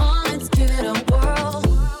 Come on, let's give it a whirl.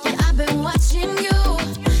 Yeah, I've been watching you,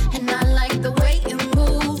 and I like the way you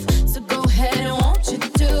move. So go ahead and won't you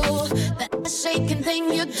do that shaking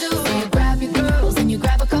thing you do? So you grab your girls and you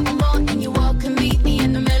grab a couple more, and you all can meet me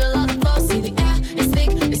in the middle of the floor. See the air is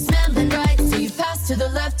thick, it's smelling right. So you pass to the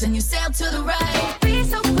left and you sail to the right. Be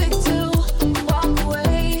so quick to walk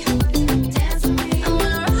away. Dance with me. I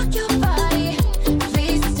wanna rock your body.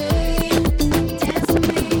 Please stay. Dance with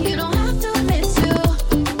me. You don't have to admit you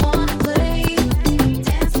wanna play.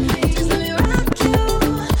 Dance with me. Just let me rock you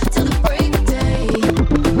till the break of day.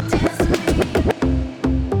 Dance with me.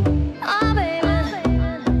 Oh, baby.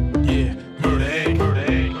 Yeah,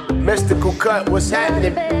 Mystical Cut, what's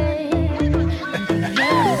happening?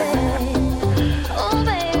 Oh,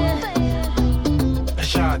 baby.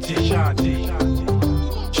 Ashanti,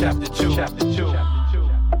 chapter 2.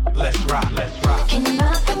 Let's rock. Can you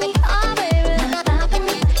rock with me? Oh, baby. Rock with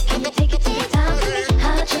me. Can you take it to your time with me? I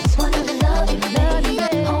just wanna love you, baby.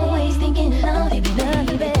 Always thinking love you,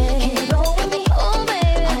 baby. Can you roll with me? Oh,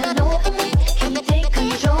 baby. I know with me. Can you take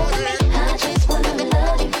control of me? I just wanna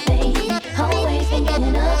love you, baby. Always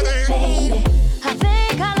thinking of you, baby. I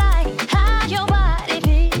think I like how your body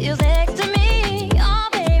feels next to me. Oh,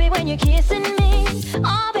 baby, when you're kissing me.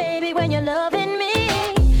 Oh, baby, when you're loving me.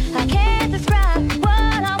 I can't describe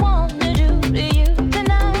what I wanna do to you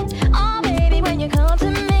tonight. Oh, baby, when you come to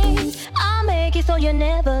me, I'll make it so you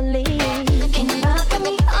never leave. Can you rock with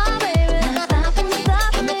me? Oh, baby. Stop with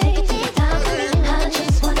me. Take it time for me. I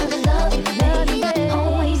just wanna love you, baby.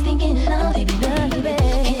 Always thinking of you, baby.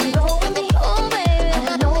 Can you roll with me? Oh, baby. I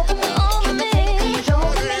know with me. Can you take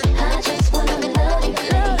control of me? I just wanna love you,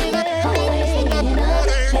 baby. Always thinking of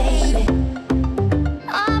you, baby.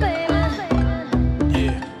 Oh, baby.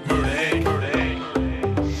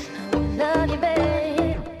 Love you,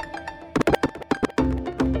 babe.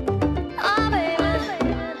 Oh, baby.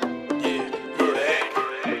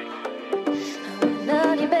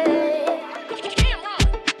 Love you, babe.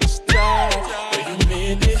 Style, way you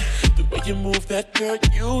mean it, the way you move that girl,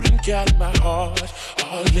 you done got my heart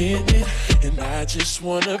all in it, and I just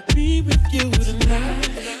wanna be with you tonight.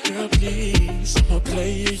 Girl, please, I'm a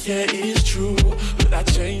player, yeah, it's true, but I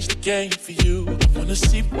changed the game for you. I wanna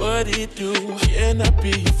see what it do. Can I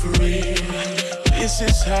be for real? This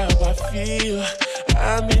is how I feel.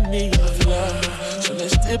 I'm in need of love, so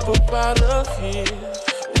let's dip up out of here.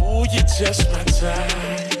 Ooh, you're just my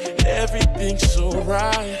type. Everything's so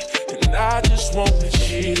right, and I just wanna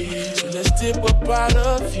cheat. So let's dip up out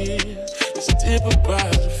of here. Let's dip up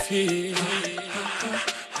out of here.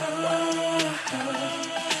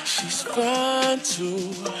 She's fun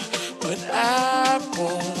too, but I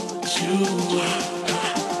want you.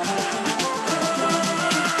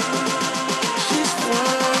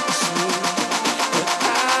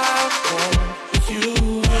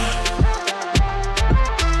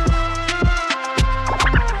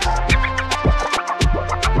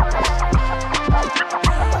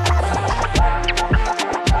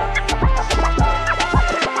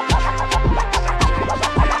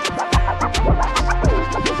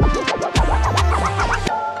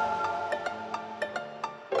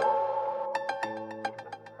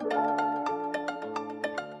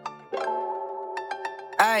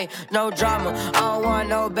 Ayy, no drama. I don't want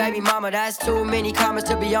no baby mama. That's too many comments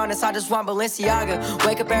to be honest. I just want Balenciaga.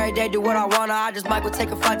 Wake up every day, do what I wanna. I just might go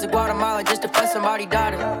take a flight to Guatemala just to fuck somebody's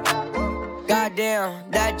daughter.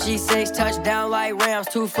 Goddamn, that G6 touchdown like Rams.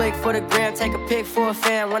 2 flick for the gram, take a pic for a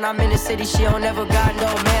fan. When I'm in the city, she don't never got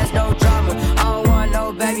no mans, no drama. I don't want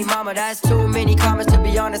no baby mama, that's too many comments to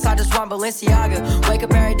be honest. I just want Balenciaga. Wake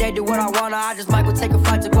up every day, do what I wanna. I just might go take a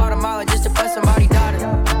flight to Guatemala just to fuck somebody's daughter.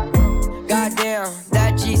 Goddamn,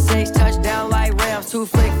 that G6 touchdown like Rams. 2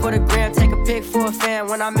 flick for the gram, take a pic for a fan.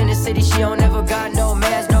 When I'm in the city, she don't never got no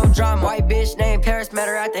mans, no drama. White bitch named Paris, met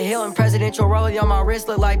her at the Hilton. Presidential rollie on my wrist,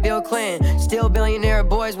 look like Bill Clinton. Still billionaire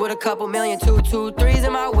boys with a couple million. 223s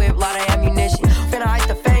in my whip, lot of ammunition. Finna ice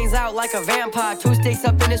the fangs out like a vampire. 2 sticks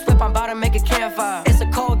up in this whip, I'm about to make a campfire. It's a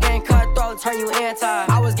cold game, cutthroat, turn you anti.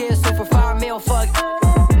 I was getting sued for 5 mil, fuck.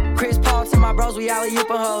 Chris Paul to my bros, we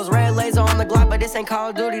alley-oopin' hoes. Red laser on the Glock, but this ain't Call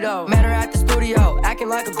of Duty though. Met her at the studio, acting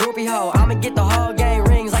like a groupie hoe. I'ma get the whole gang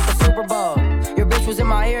rings like the Super Bowl. Your bitch was in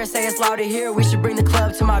my ear, say it's loud to hear. We should bring the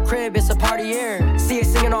club to my crib, it's a party here. See it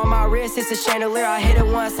singing on my wrist, it's a chandelier. I hit it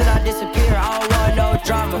once and I disappear. I don't want no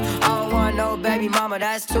drama, I don't want no baby mama.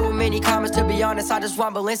 That's too many comments to be honest. I just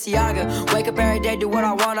want Balenciaga. Wake up every day, do what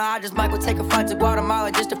I wanna. I just might go take a flight to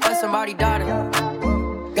Guatemala just to fuck somebody's daughter.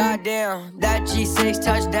 Goddamn, that G6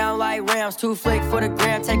 touchdown like Rams. 2 flick for the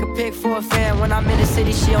gram, take a pic for a fan. When I'm in the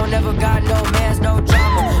city, she don't never got no mans, no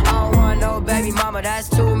drama. I don't want no baby mama, that's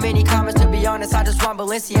too many comments to be honest. I just want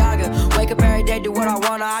Balenciaga. Wake up every day, do what I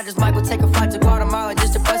wanna. I just might go take a flight to Guatemala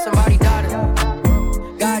just to fuck somebody's daughter.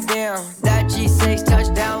 Goddamn, that G6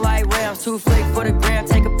 touchdown like Rams. 2 flick for the gram,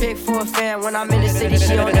 take a pic for a fan. When I'm in the city,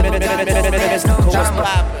 she don't never got no mans, no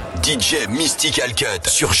drama. DJ Mystical Cut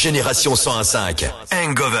sur Génération 101.5.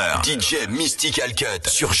 Hangover. DJ Mystical Cut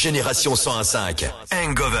sur Génération 101.5.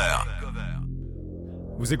 Hangover.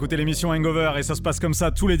 Vous écoutez l'émission Hangover et ça se passe comme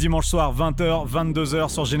ça tous les dimanches soirs, 20h, 22h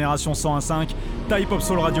sur Génération 101.5, Type Hop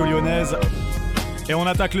Soul Radio lyonnaise. Et on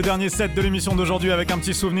attaque le dernier set de l'émission d'aujourd'hui avec un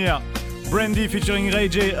petit souvenir. Brandy featuring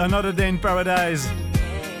Ray J, Another Day in Paradise.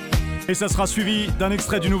 Et ça sera suivi d'un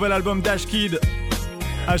extrait du nouvel album d'Ashkid.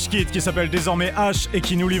 Ashkid qui s'appelle désormais H et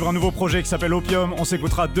qui nous livre un nouveau projet qui s'appelle Opium. On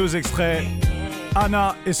s'écoutera 2 extraits,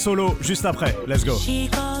 Anna et Solo juste après. Let's go. She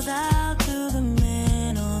calls out to the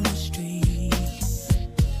man on the street.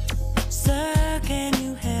 Sir, can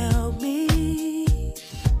you help me?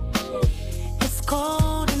 It's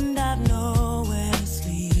cold and I've nowhere to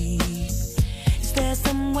sleep. Is there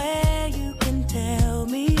somewhere you can tell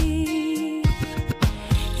me?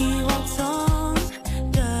 He walks on,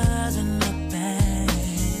 doesn't look back.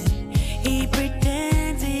 He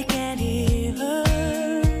pretends he can't hear her.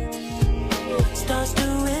 Starts to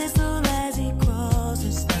whistle as he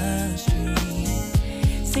crosses the street.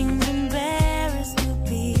 Seems embarrassed to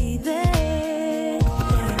be there.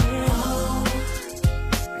 Oh,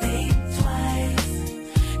 think twice,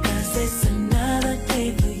 'cause it's another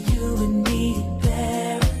day for you and me in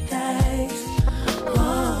paradise.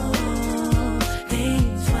 Oh, think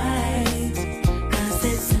twice, 'cause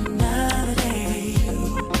it's another day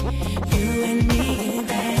for you and me in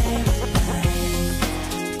paradise.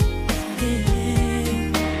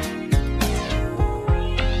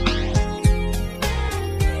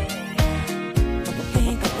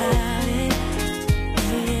 Think about it.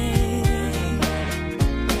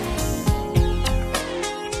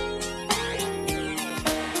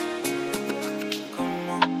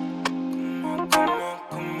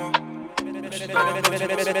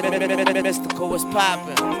 Mystical, what's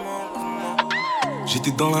poppin'?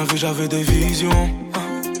 J'étais dans la rue, j'avais des visions.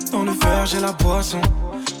 Dans le verre, j'ai la boisson.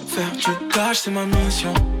 Faire du cash, c'est ma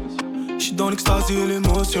mission. J'suis dans l'extase et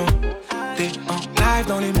l'émotion. T'es en live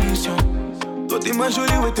dans l'émission. Toi, t'es ma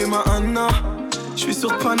jolie, ouais, t'es ma Anna. J'suis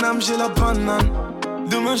sur Paname, j'ai la banane.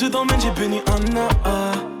 Demain, je t'emmène, j'ai béni Anna.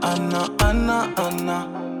 Anna, Anna, Anna.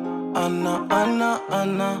 Anna, Anna,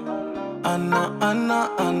 Anna. Anna, Anna,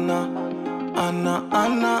 Anna. Anna,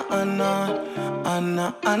 Anna, Anna.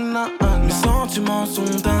 Anna, Anna, Anna. Mes sentiments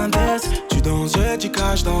sont indesses. Tu danses, j'ai du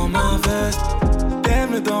cash dans ma veste.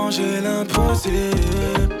 T'aimes le danger, l'impossible.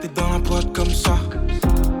 T'es dans la boîte comme ça.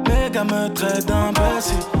 Les gars me traitent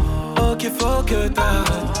d'imbécile. Ok, faut que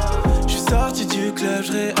t'arrêtes. J'suis sorti du club,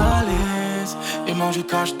 j'réalise. Et mange du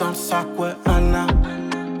cash dans le sac, ouais. Anna,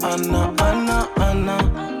 Anna, Anna, Anna.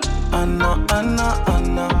 Anna, Anna,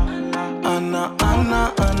 Anna. Anna,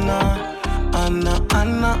 Anna, Anna. Anna,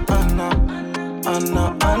 Anna, Anna.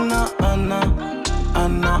 Anna, Anna, Anna.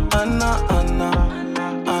 Anna, Anna, Anna.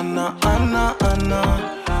 Anna, Anna, Anna.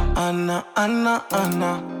 Anna, Anna,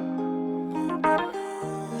 Anna.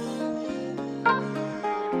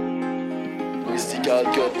 Mystical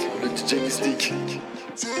Cut, le DJ Mystique.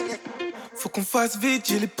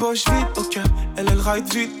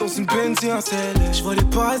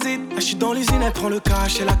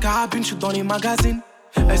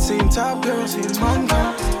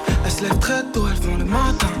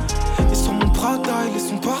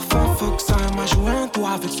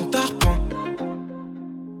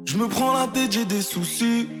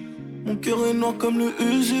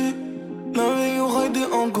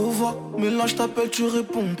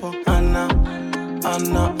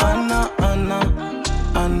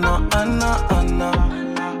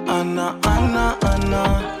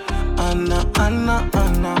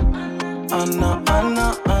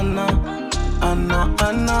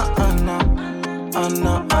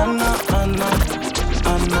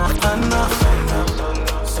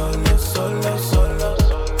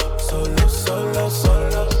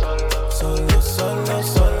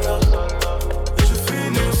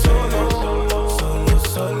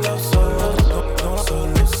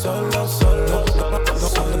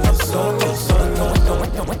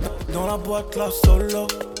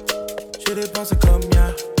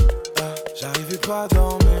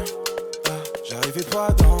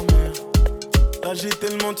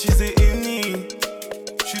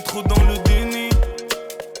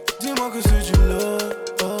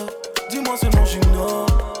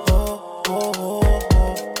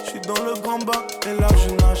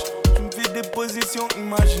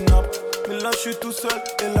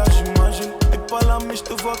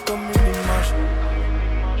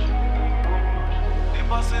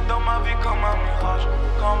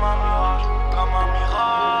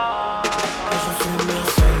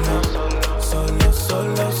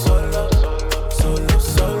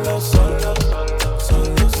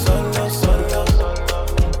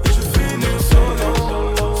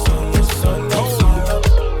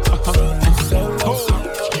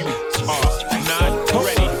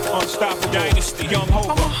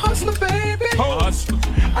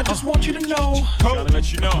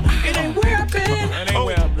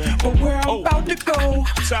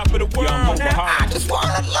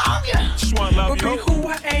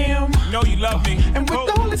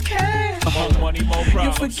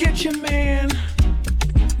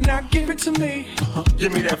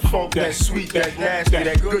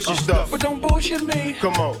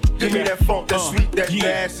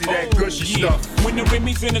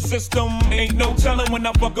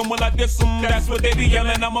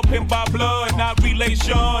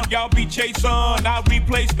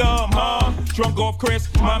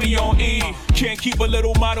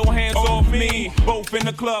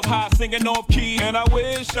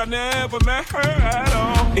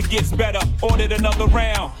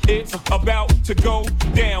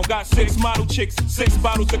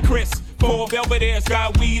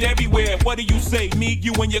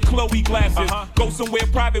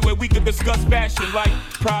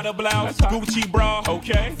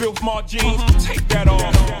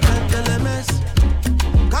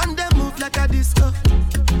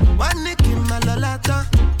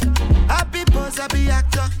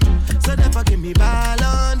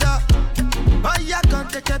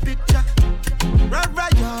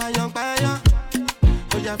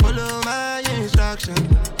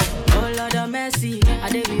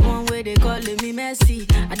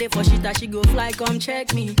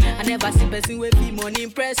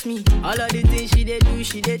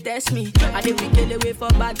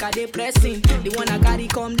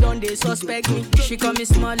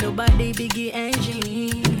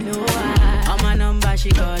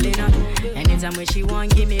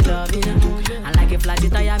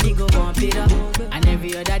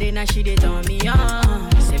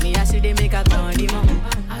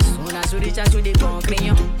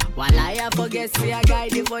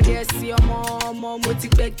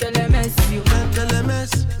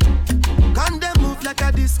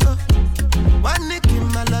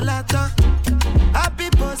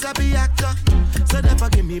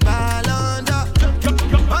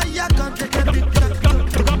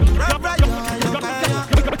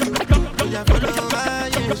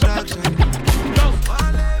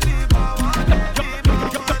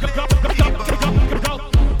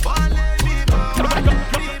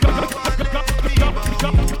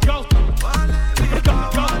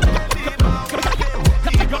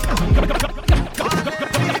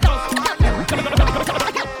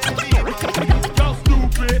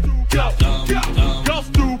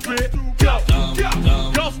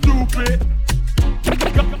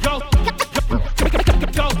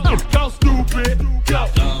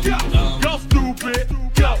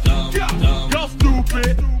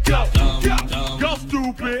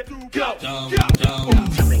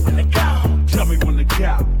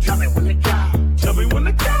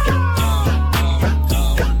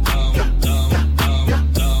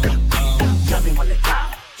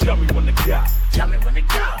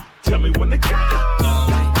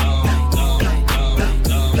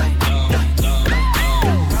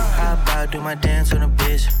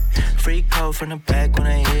 bitch. Free code from the back when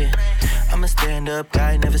I hit. I'm a stand-up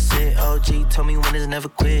guy, never sit. OG told me winners never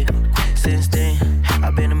quit. Since then,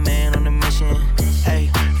 I've been a man on a mission. Hey,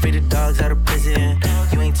 free the dogs out of prison.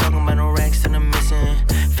 You ain't talking about no racks and I'm missing.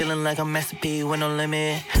 Feeling like I'm Master P with no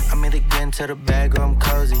limit. I'm either getting to the bag or I'm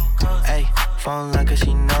cozy. Hey, phone like her,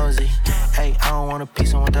 she nosy. Hey, I don't want a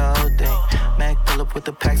piece, I want the whole thing. Mac pull up with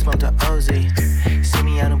the pack, smoke the OZ. See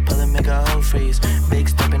me out and pull and make a whole freeze. Big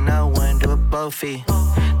stepping out, one, do it both feet.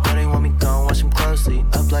 Know they want me gone, watch them closely.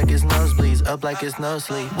 Up like it's nosebleeds, up like it's no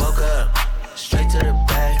sleep. Woke up, straight to the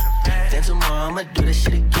bag. Then tomorrow I'ma do this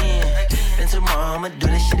shit again. Then tomorrow I'ma do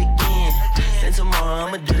this shit again. Then tomorrow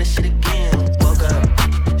I'ma do this shit again. Woke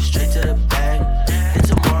up, straight to the bag. Then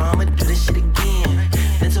tomorrow I'ma do this shit again.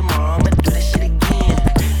 Then tomorrow I'ma do this shit again.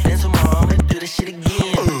 Then tomorrow I'ma do this shit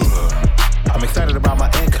again. I'm excited about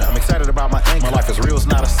my income. I'm excited about my income. My life is real, it's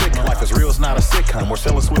not a sitcom. My life is real, it's not a sitcom. We're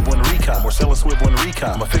selling Swift when recon. We're selling Swift when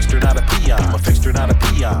recon. I'm a fixture, not a peon. I'm a fixture, not a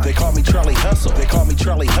peon. They call me Charlie Hustle. They call me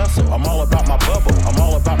Charlie Hustle. I'm all about my bubble. I'm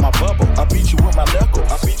all about my bubble. I beat you with my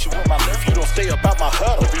knuckles. I beat you with my knuckles. If you don't stay about my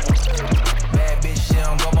huddle. Bad bitch, she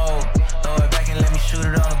don't go mode. Throw it back and let me shoot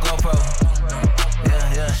it on the GoPro.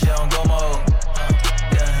 Yeah, she don't go mode.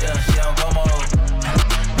 Yeah, she don't go mode.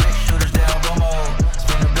 Big shooters, they don't go mode.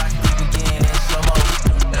 Spin the block and keep again in slow mo.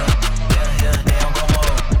 Yeah, they don't go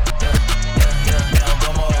mode. Yeah, they don't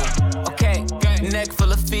go mode. Okay, neck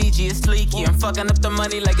full of Fiji, it's leaky. I'm fucking up the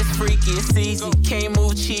money like it's freaky, it's easy. Can't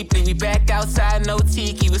move cheaply, we back outside, no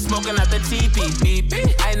tiki. We smoking out the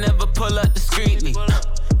teepee. I never pull up discreetly.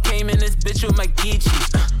 Came in this bitch with my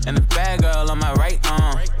Geechees. And a bad girl on my right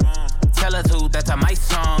arm. Tell her to, that's my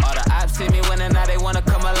song. All the ops see me winning, now they wanna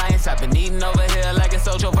come alliance. I've been eating over here like it's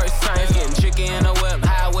Ojo versus Science. Getting tricky in the whip,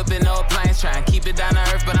 high whipping, no appliance. Trying to keep it down to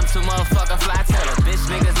earth, but I'm too motherfucking fly. Tell a bitch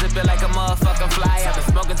nigga zip it like a motherfucking fly. I've been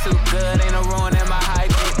smoking too good, ain't no ruin in my high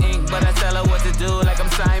big ink. But I tell her what to do like I'm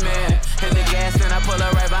Simon. Hit the gas and I pull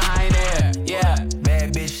her right behind it. Yeah.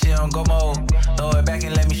 Bad bitch, she don't go mode. Throw it back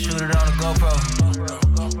and let me shoot it on the GoPro.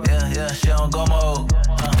 Yeah, she don't go mode.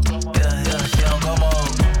 Yeah, she don't go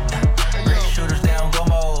mode. Big shooters, they don't go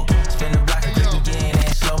mode. Spin the block and click again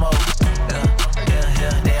in slow mo. Yeah,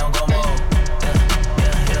 they don't go mode. Yeah,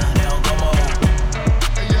 they don't go mode.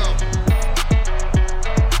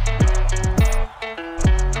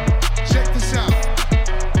 Check this out.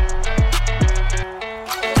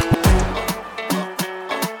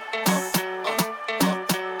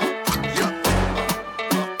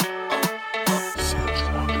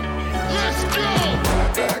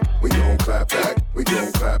 We gon' clap back, we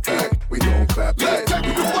gon' clap back, we gon' clap back, we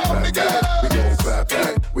gon' clap back, we gon' clap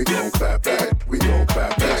back, we gon' clap back, we gon'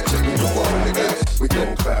 clap back, we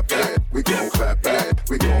gon' clap back, we gon' clap back,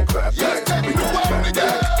 we gon' clap back, we gon' clap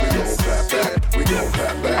back, we gon' clap back, we gon'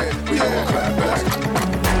 clap back, we gon' clap back.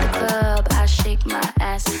 At the club, I shake my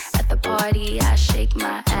ass. At the party, I shake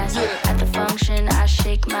my ass. At the function, I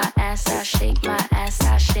shake my ass. I shake my ass.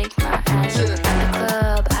 I shake my ass. At the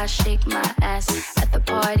club, I shake my ass. At the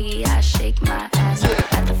party, I shake my ass.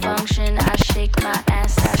 At the function, I shake my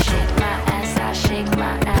ass. I shake my ass. I shake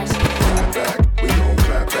my ass. Clap back, we gon'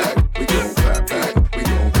 clap back, we gon' clap back, we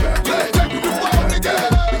gon' clap back, we gon'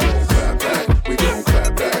 clap back, we gon'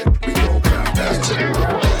 clap back, we gon' clap back, we gon' clap back,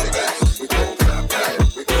 we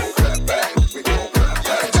gon' clap back, we gon' clap back, we gon' clap back, we gon' clap back,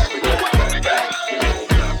 we gon'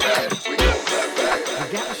 clap back, we gon' clap back.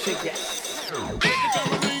 You gotta shake that.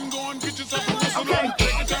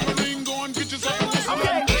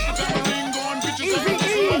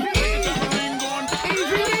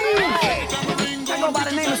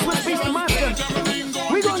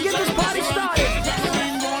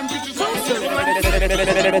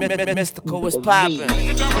 Mystical was poppin'.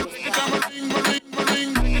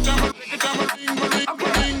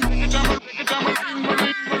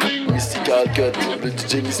 Mystical Cut, le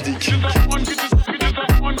DJ Mystique.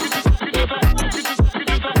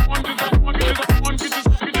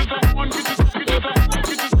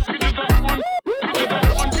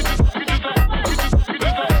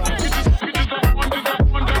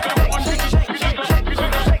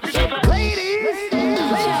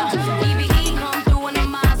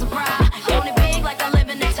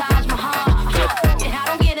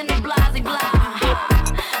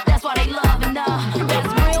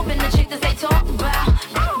 That's real, been the chick that they talk about.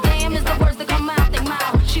 Damn is the words that come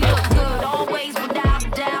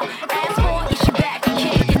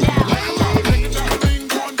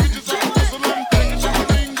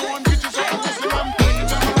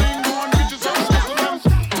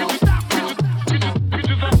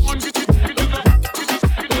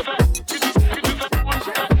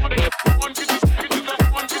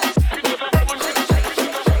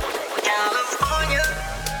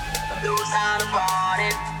lose out of party.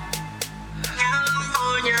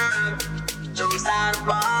 California, lose out of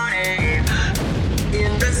party.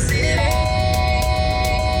 In the city.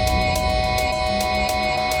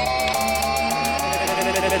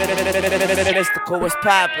 Mystical, what's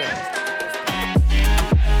poppin'?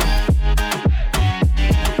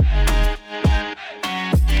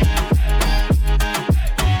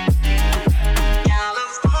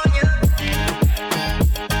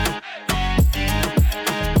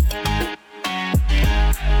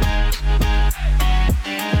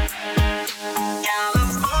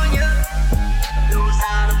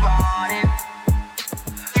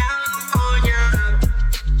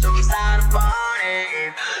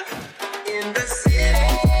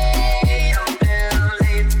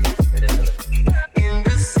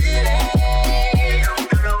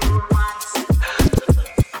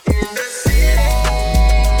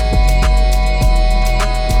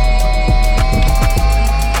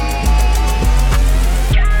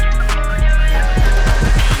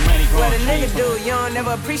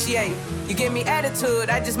 You give me attitude,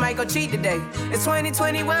 I just might go cheat today. It's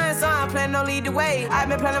 2021, so I'm planning on lead the way. I've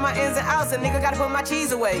been planning my ins and outs, a nigga gotta put my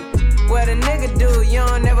cheese away. What a nigga do, you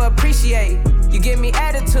don't never appreciate. You give me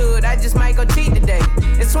attitude, I just might go cheat today.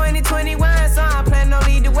 It's 2021, so I'm planning on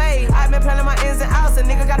lead the way. I've been planning my ins and outs, a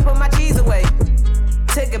nigga gotta put my cheese away.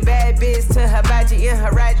 Took a bad bitch to Hibachi in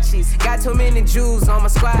Hirachis. Got too many Jews on my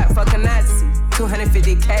squad, fuck a Nazi.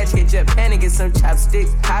 250 cash, hit Japan and get some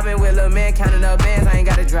chopsticks. I been with lil' man counting up bands, I ain't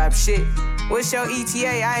gotta drop shit. What's your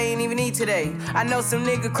ETA? I ain't even eat today. I know some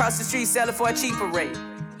nigga cross the street sell it for a cheaper rate.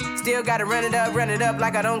 Still gotta run it up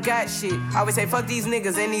like I don't got shit. I always say fuck these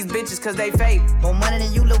niggas and these bitches cause they fake. More money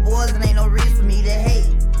than you little boys and ain't no reason for me to hate.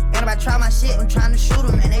 And if I try my shit, I'm trying to shoot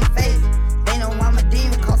them in they face. They know I'm a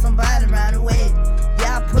demon, call somebody around the way.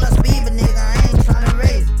 Yeah, I pull up speed, but nigga, I ain't tryna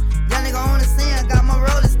race. Young nigga on the scene, I got my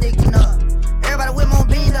roller sticking up. Everybody with more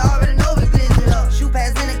beans, I already know we glitching up. Shoot pass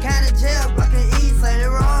in the county jail, fucking east, say they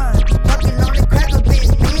wrong. Fucking on the cracker, bitch,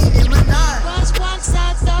 beans in my nine. Once one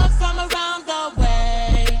side stuff from around the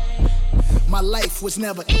way. My life was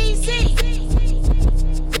never easy.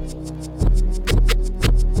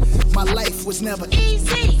 My life was never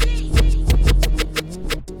easy.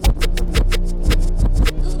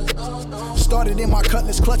 Started in my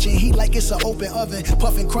cutlass, clutching heat like it's an open oven.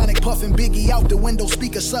 Puffing chronic, puffing Biggie out the window,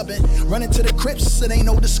 speaker subbing. Running to the crypts, it ain't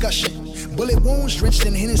no discussion. Bullet wounds drenched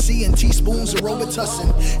in Hennessy and teaspoons of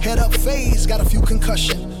Robitussin. Head up phase, got a few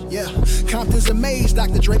concussion. Yeah, Compton's amazed,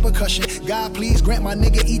 Dr. Dre percussion. God, please grant my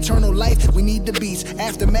nigga eternal life. We need the beats.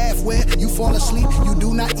 Aftermath where you fall asleep, you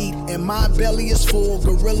do not eat. And my belly is full.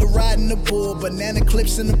 Gorilla riding the bull, banana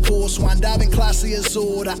clips in the pool. Swan diving, classy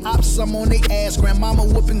azul. The ops, I'm on they ass. Grandmama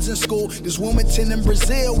whoopings in school. This Wilmington in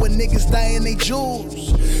Brazil where niggas dying they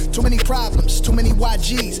jewels. Too many problems, too many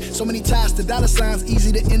YGs. So many ties to dollar signs,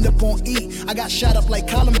 easy to end up on E. I got shot up like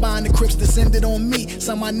Columbine, the Crips descended on me.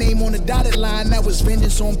 Saw my name on the dotted line, that was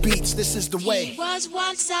vengeance on beats. This is the way. He was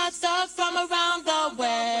one side stuff from around the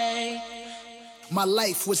way. My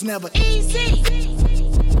life was never easy.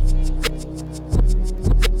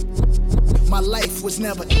 My life was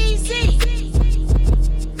never easy.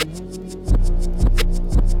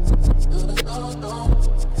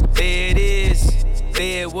 There it is,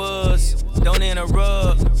 there it was. Don't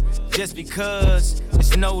interrupt, just because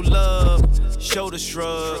it's no love. Shoulder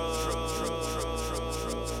shrug.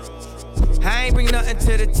 I ain't bring nothing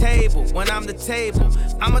to the table. When I'm the table,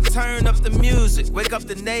 I'ma turn up the music, wake up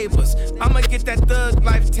the neighbors. I'ma get that thug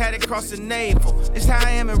life tatted across the navel. It's how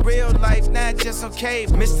I am in real life, not just on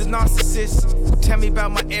cable. Mr. Narcissist, tell me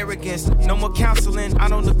about my arrogance. No more counseling, I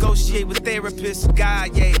don't negotiate with therapists.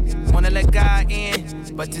 God, yeah, wanna let God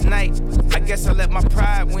in. But tonight, I guess I let my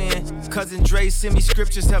pride win. Cousin Dre send me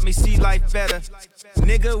scriptures, help me see life better.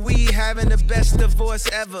 Nigga, we having the best divorce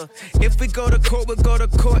ever. If we go to court, we'll go to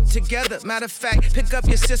court together. Matter of fact, pick up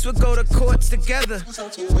your sis, we'll go to courts together.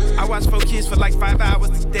 I watch 4 kids for like 5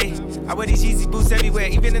 hours a day. I wear these Yeezy boots everywhere,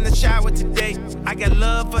 even in the shower today. I got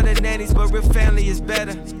love for the nannies, but real family is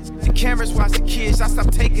better. The cameras watch the kids, I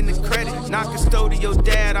stop taking the credit. Not custodial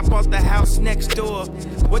dad, I bought the house next door.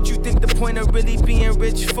 What you think the point of really being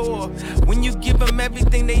rich for? When you give them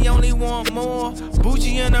everything, they only want more.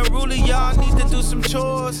 Bougie and a ruler, y'all need to do some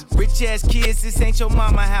chores. Rich ass kids, this ain't your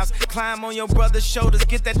mama house. Climb on your brother's shoulders,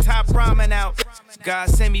 get that top ramen out. God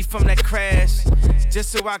sent me from that crash,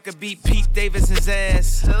 just so I could beat Pete Davidson's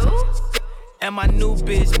ass. Who? And my new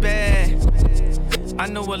bitch bad. I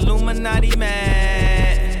know Illuminati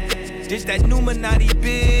mad. This that Numinati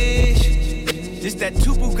bitch. This that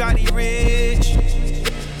two Bugatti rich.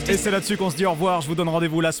 Et c'est là-dessus qu'on se dit au revoir. Je vous donne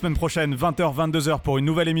rendez-vous la semaine prochaine, 20h, 22h pour une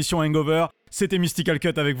nouvelle émission Hangover. C'était Mystical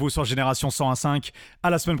Cut avec vous sur Génération 101.5. À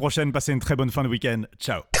la semaine prochaine, passez une très bonne fin de week-end.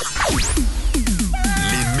 Ciao.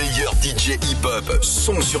 Les meilleurs DJ hip-hop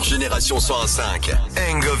sont sur Génération 101.5.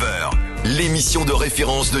 Hangover, l'émission de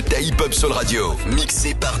référence de ta hip-hop Soul Radio.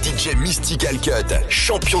 Mixée par DJ Mystical Cut,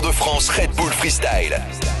 champion de France Red Bull Freestyle.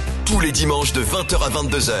 Tous les dimanches de 20h à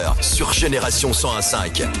 22h sur Génération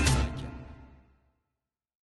 101.5.